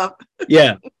this up.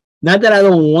 Yeah. Not that I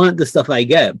don't want the stuff I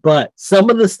get, but some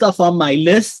of the stuff on my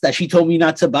list that she told me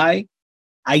not to buy,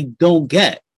 I don't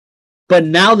get. But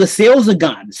now the sales are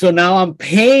gone. So now I'm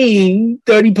paying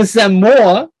 30%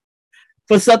 more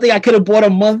for something I could have bought a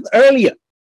month earlier.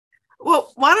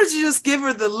 Well, why don't you just give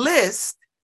her the list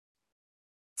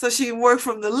so she can work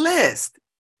from the list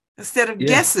instead of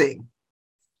guessing?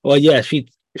 Well, yeah, she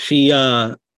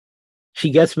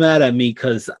gets mad at me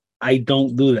because I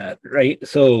don't do that, right?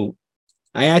 So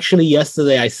I actually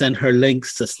yesterday I sent her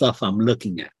links to stuff I'm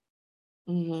looking at.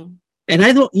 Mm-hmm. And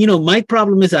I don't, my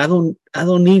problem is I don't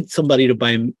need somebody to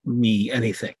buy me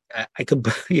anything. I could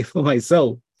buy it for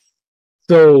myself.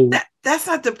 So that's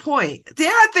not the point.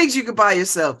 There are things you can buy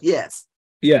yourself. Yes.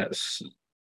 Yes.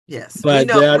 But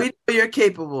we know you're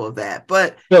capable of that.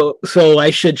 But so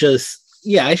I should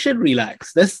I should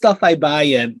relax. There's stuff I buy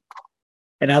and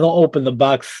I don't open the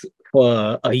box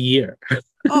for a year.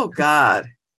 Oh God.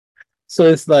 So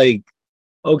it's like,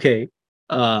 okay,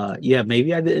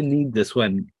 maybe I didn't need this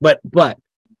one. But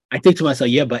I think to myself,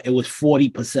 but it was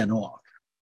 40% off.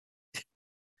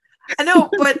 I know,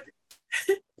 but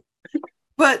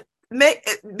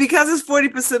because it's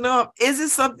 40% off, is it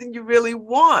something you really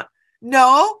want?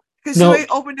 No, because you ain't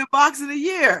opened the box in a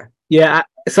year. Yeah,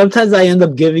 sometimes I end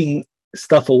up giving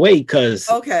stuff away because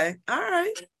okay, all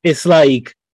right. It's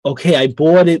like, okay, I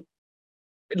bought it.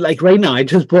 Like right now, I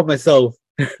just bought myself.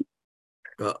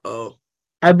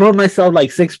 I bought myself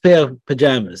like 6 pair of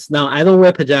pajamas. Now I don't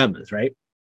wear pajamas, right?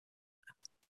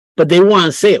 But they were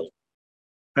on sale,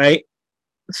 right?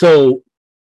 So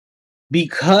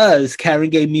because Karen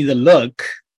gave me the look,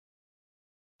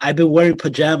 I've been wearing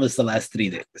pajamas the last 3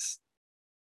 days.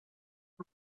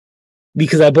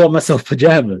 Because I bought myself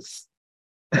pajamas.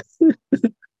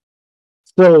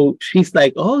 So she's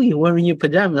like, oh, you're wearing your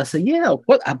pajamas. I said, yeah,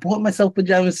 I bought myself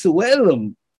pajamas to wear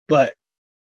them. But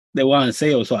they were on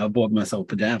sale, so I bought myself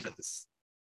pajamas.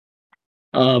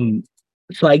 So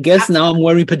I guess now I'm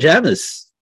wearing pajamas.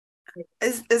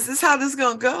 Is this how this is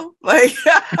gonna go? Like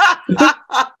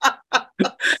I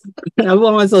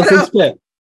bought myself 6 pair.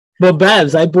 But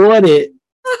Babz, I bought it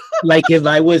like if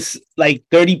I was like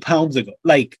 30 pounds ago.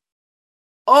 Like,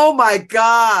 oh my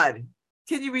God.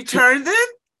 Can you return them?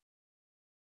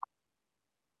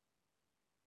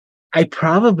 I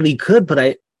probably could, but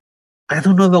I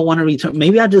don't know if I want to return.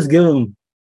 Maybe I'll just give them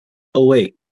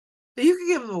away. You can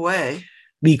give them away.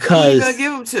 Because who are you gonna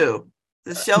give them to?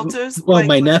 The shelters? Well,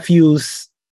 my nephews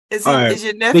is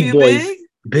your nephew big?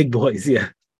 Big boys, yeah.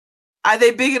 Are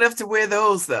they big enough to wear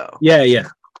those though? Yeah,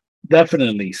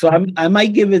 definitely. So I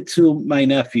might give it to my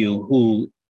nephew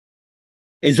who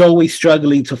is always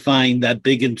struggling to find that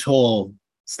big and tall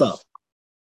stuff.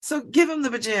 So give him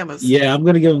the pajamas. Yeah, I'm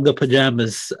gonna give him the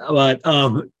pajamas. But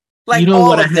like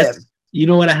all of them. You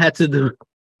know what I had to do?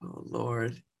 Oh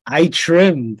Lord. I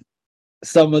trimmed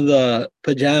some of the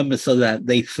pajamas so that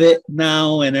they fit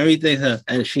now and everything.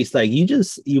 And she's like,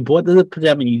 you bought the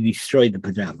pajama and you destroyed the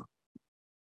pajama.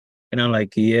 And I'm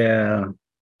like, yeah.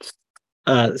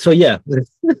 So yeah.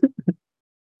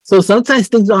 So sometimes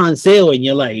things are on sale and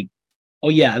you're like, oh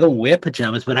yeah, I don't wear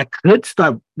pajamas, but I could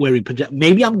start wearing pajamas.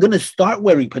 Maybe I'm gonna start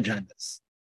wearing pajamas.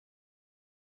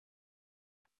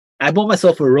 I bought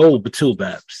myself a robe too,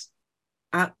 Babz.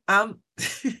 I'm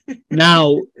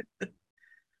Now,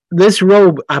 this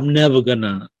robe, I'm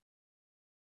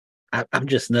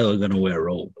just never gonna wear a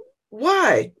robe.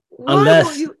 Why? Why Unless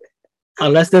won't you?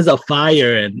 unless there's a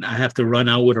fire and I have to run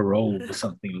out with a robe or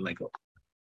something like that.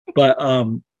 But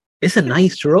it's a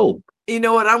nice robe. You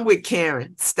know what? I'm with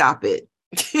Karen. Stop it.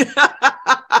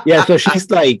 Yeah, so she's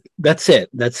like, that's it.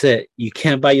 You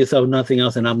can't buy yourself nothing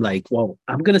else. And I'm like, well,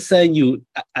 I'm gonna send you.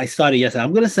 I started yesterday.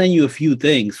 I'm gonna send you a few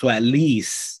things, so at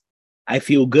least I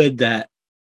feel good that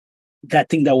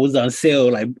thing that was on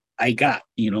sale, like I got,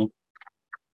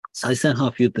 So I sent her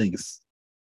a few things.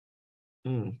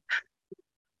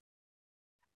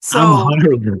 So I'm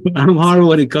horrible. I'm horrible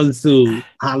when it comes to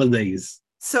holidays.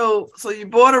 So you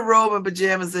bought a robe and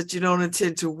pajamas that you don't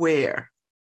intend to wear.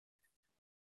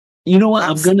 You know what?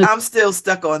 I'm still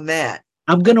stuck on that.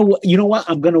 You know what?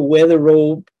 I'm gonna wear the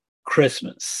robe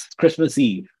Christmas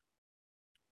Eve.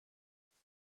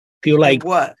 Feel like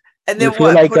what? And then feel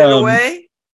what? like, put it away?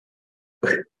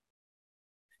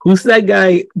 Who's that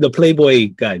guy? The Playboy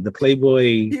guy. The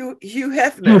Playboy. Hugh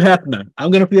Hefner. Hugh Hefner. I'm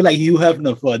gonna feel like Hugh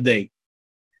Hefner for a day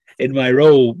in my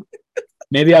robe.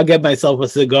 Maybe I'll get myself a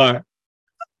cigar.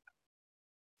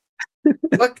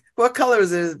 What color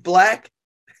is it? Is it black?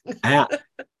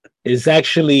 It's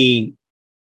actually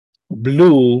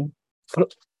blue,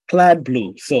 plaid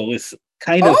blue. So it's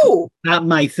kind of not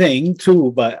my thing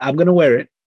too, but I'm gonna wear it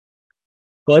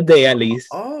for a day at least.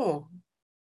 Oh,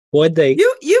 for a day.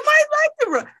 You might like the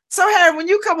robe. So Harry, when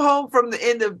you come home from the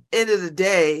end of the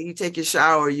day, you take your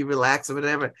shower, you relax or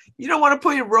whatever. You don't want to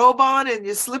put your robe on and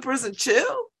your slippers and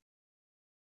chill?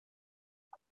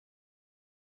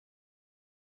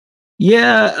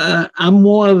 Yeah, I'm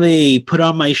more of a put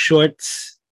on my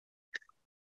shorts,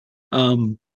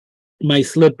 my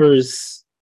slippers,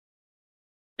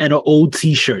 and an old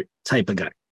T-shirt type of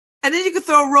guy. And then you can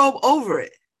throw a robe over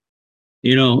it.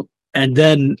 And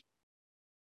then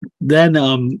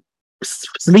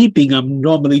sleeping, I'm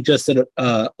normally just an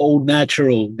old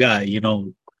natural guy. I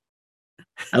don't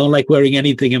like wearing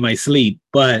anything in my sleep,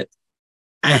 but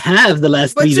I have the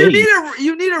last 3 days. But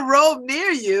you need a robe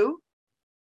near you.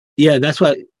 Yeah, that's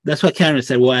what Karen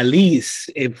said. Well, at least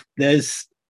if there's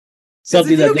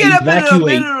something that they evacuate. If you get up in the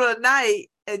middle of the night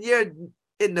and you're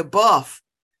in the buff,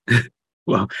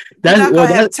 well, you're not going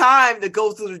to have time to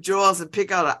go through the drawers and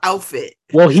pick out an outfit.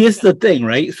 Well, here's the thing,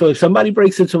 right? So if somebody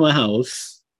breaks into my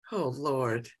house, oh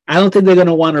Lord, I don't think they're going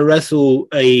to want to wrestle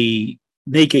a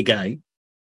naked guy,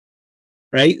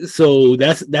 right? So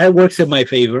that works in my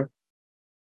favor.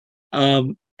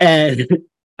 And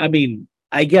I mean,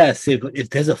 I guess if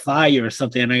there's a fire or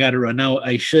something and I got to run out,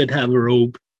 I should have a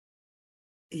robe.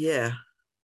 Yeah.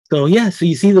 So you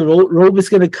see the robe is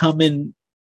going to come in,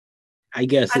 I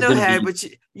guess. I know, Harry, but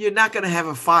you're not going to have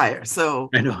a fire. So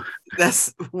I know.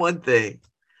 That's one thing.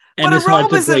 And but it's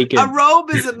hard to break in. A robe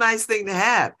is a nice thing to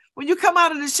have. When you come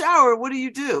out of the shower, what do?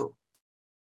 You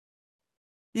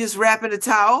just wrap in a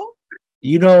towel?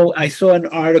 I saw an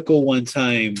article one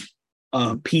time,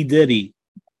 P. Diddy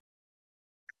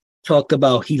talked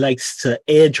about he likes to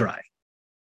air dry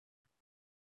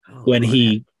when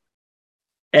he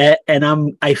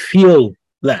and I feel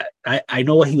that I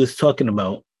know what he was talking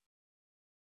about.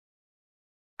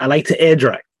 I like to air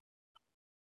dry.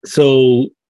 So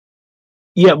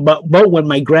yeah, but when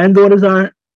my granddaughters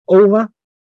aren't over,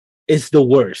 it's the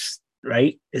worst,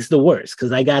 right? It's the worst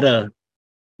because I gotta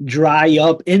dry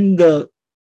up in the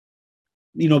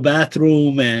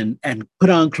bathroom and put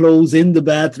on clothes in the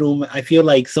bathroom. I feel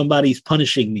like somebody's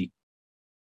punishing me.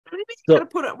 What do you mean you gotta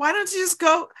put it? Why don't you just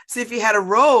go? See, if you had a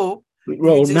robe.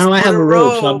 Now I have a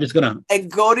robe, so I'm just gonna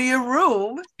go to your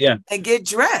room. Yeah. And get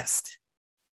dressed.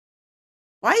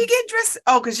 Why you get dressed?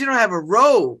 Oh, because you don't have a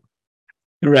robe.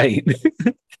 Right.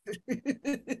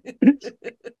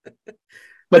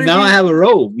 But now I have a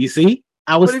robe. You see,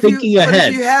 I was thinking ahead. But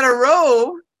if you had a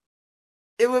robe,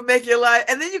 it would make your life,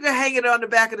 and then you can hang it on the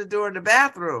back of the door in the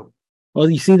bathroom. Well,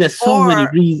 you see, there's so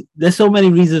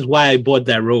many reasons why I bought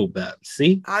that robe.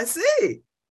 See, I see.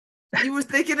 You were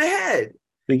thinking ahead.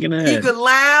 You could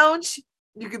lounge.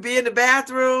 You could be in the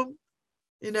bathroom.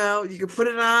 You could put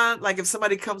it on. Like if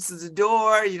somebody comes to the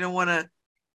door, you don't want to.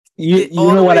 You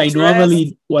know what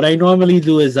I normally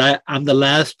do is I'm the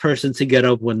last person to get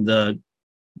up when the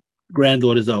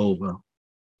granddaughters are over.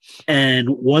 And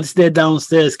once they're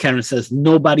downstairs, Karen says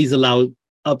nobody's allowed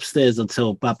upstairs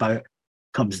until Papa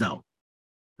comes down.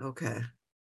 Okay.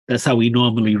 That's how we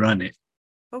normally run it.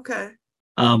 Okay.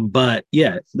 But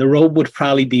yeah, the robe would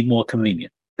probably be more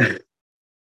convenient.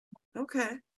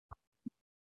 Okay.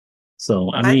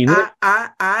 So I mean,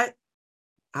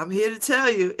 I'm here to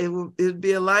tell you, it'll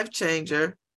be a life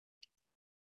changer.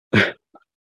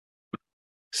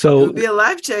 so It would be a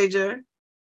life changer.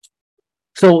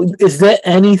 So is there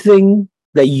anything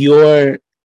that you're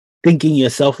thinking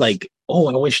yourself like, oh,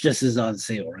 I wish this is on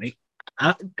sale, right?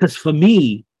 Because for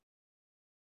me,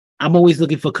 I'm always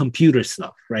looking for computer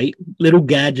stuff, right? Little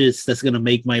gadgets that's gonna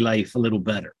make my life a little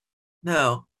better.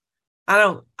 No, I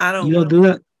don't. You don't do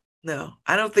that? No,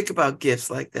 I don't think about gifts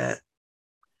like that.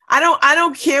 I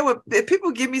don't care what if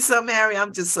people give me something, Harry.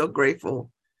 I'm just so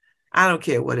grateful. I don't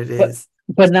care what it is.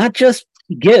 But not just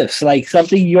gifts, like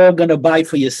something you're gonna buy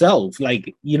for yourself.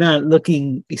 Like you're not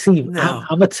looking. You see, No.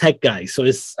 I'm a tech guy, so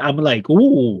I'm like,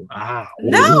 ooh, No,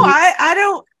 ooh. I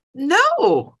don't.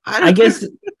 No, I guess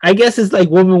it's like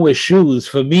women with shoes.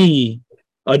 For me,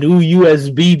 a new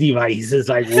USB device is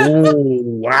like,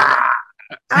 ooh, wow.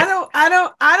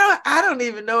 I don't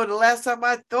even know the last time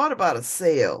I thought about a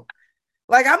sale.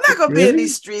 Like I'm not gonna be in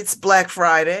these streets Black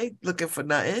Friday looking for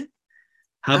nothing.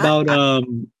 How about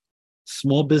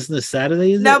Small Business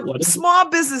Saturday? Small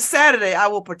Business Saturday I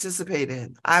will participate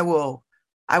in. I will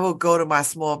go to my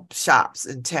small shops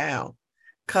in town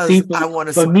because I want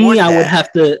to support me,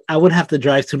 that. I would have to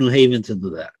drive to New Haven to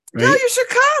do that. Right? No, you should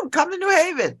come to New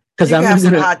Haven. Because I'm have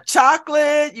some hot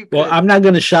chocolate. I'm not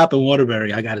gonna shop in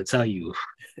Waterbury, I gotta tell you.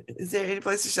 Is there any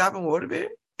place to shop in Waterbury?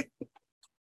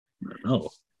 No.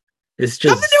 It's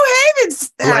just come to New Haven,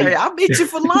 Harry. I'll meet you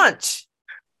for lunch.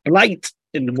 Light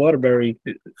in Waterbury.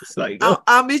 It's like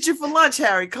I'll meet you for lunch,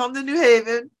 Harry. Come to New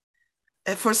Haven.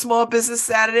 And for Small Business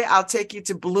Saturday, I'll take you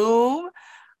to Bloom.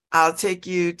 I'll take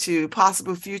you to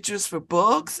Possible Futures for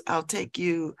books.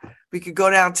 We could go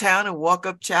downtown and walk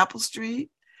up Chapel Street.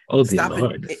 Oh, dear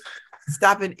Lord.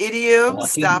 Stop in Idiom,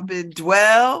 stop in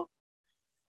Dwell.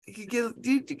 You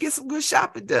could get some good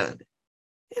shopping done.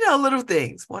 You know, little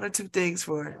things, 1 or 2 things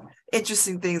for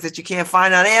interesting things that you can't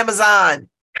find on Amazon.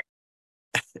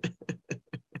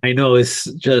 I know, it's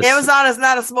just Amazon is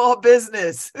not a small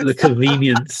business. The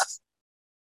convenience.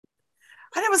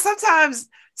 I know, but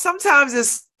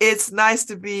sometimes it's nice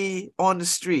to be on the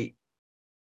street.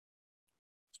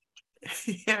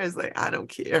 It's like, I don't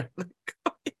care.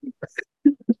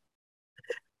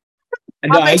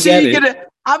 I'll make sure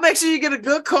you get a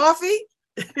good coffee.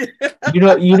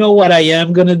 You know what I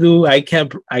am gonna do? I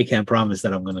can't promise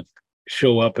that I'm gonna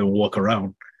show up and walk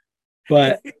around,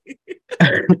 but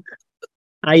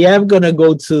I am gonna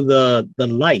go to the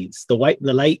lights, the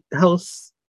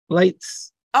lighthouse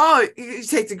lights. Oh, you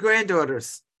take the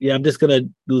granddaughters. Yeah, I'm just gonna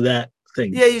do that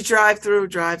thing. Yeah, you drive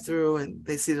through, and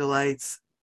they see the lights.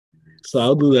 So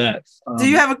I'll do that. Do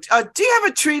you have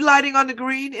a tree lighting on the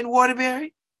green in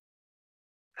Waterbury?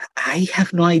 I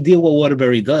have no idea what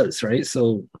Waterbury does, right?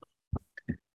 So,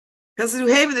 because in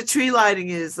New Haven, the tree lighting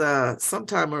is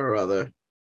sometime or other.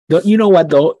 You know what,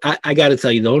 though? I got to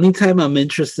tell you, the only time I'm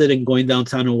interested in going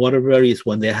downtown in Waterbury is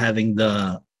when they're having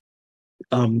the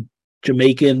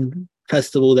Jamaican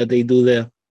festival that they do there,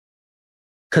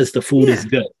 because the food is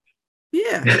good.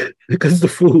 Yeah. Because the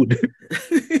food.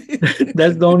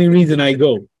 That's the only reason I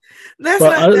go.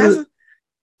 Other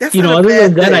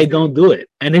than that, I don't do it.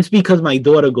 And it's because my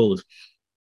daughter goes,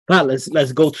 "Wow, let's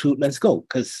go,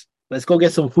 because let's go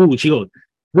get some food." She goes,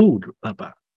 "Food,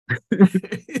 Papa." And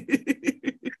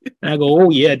I go, "Oh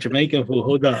yeah, Jamaican food.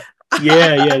 Hold up.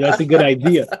 Yeah, that's a good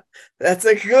idea." That's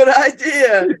a good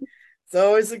idea. It's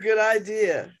always a good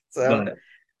idea. So,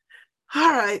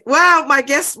 all right. Well, my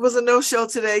guest was a no-show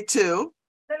today too.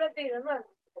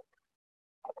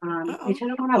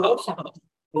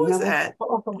 Who is that?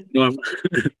 Norma.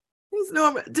 Who's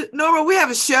Norma? Norma, we have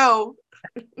a show.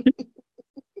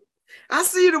 I'll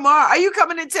see you tomorrow. Are you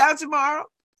coming in town tomorrow?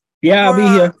 Yeah, I'll be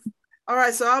here. All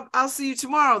right, so I'll see you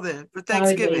tomorrow then for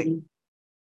Thanksgiving.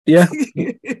 Yeah.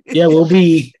 Yeah, we'll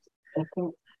be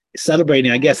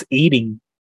celebrating, I guess, eating.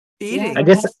 I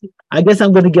guess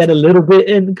I'm gonna get a little bit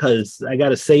in because I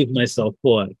gotta save myself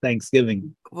for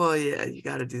Thanksgiving. Well, yeah, you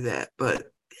gotta do that.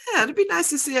 But yeah, it'd be nice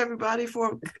to see everybody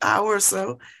for an hour or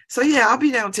so. So yeah, I'll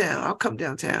be downtown. I'll come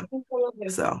downtown.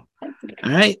 So all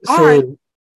right.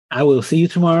 I will see you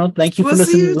tomorrow. Thank you for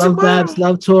listening to LoveBabz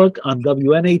Love Talk on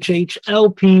WNHH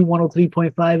LP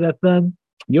 103.5 FM,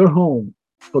 your home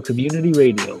for community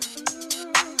radio.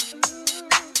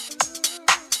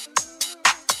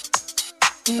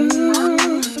 Mm-hmm.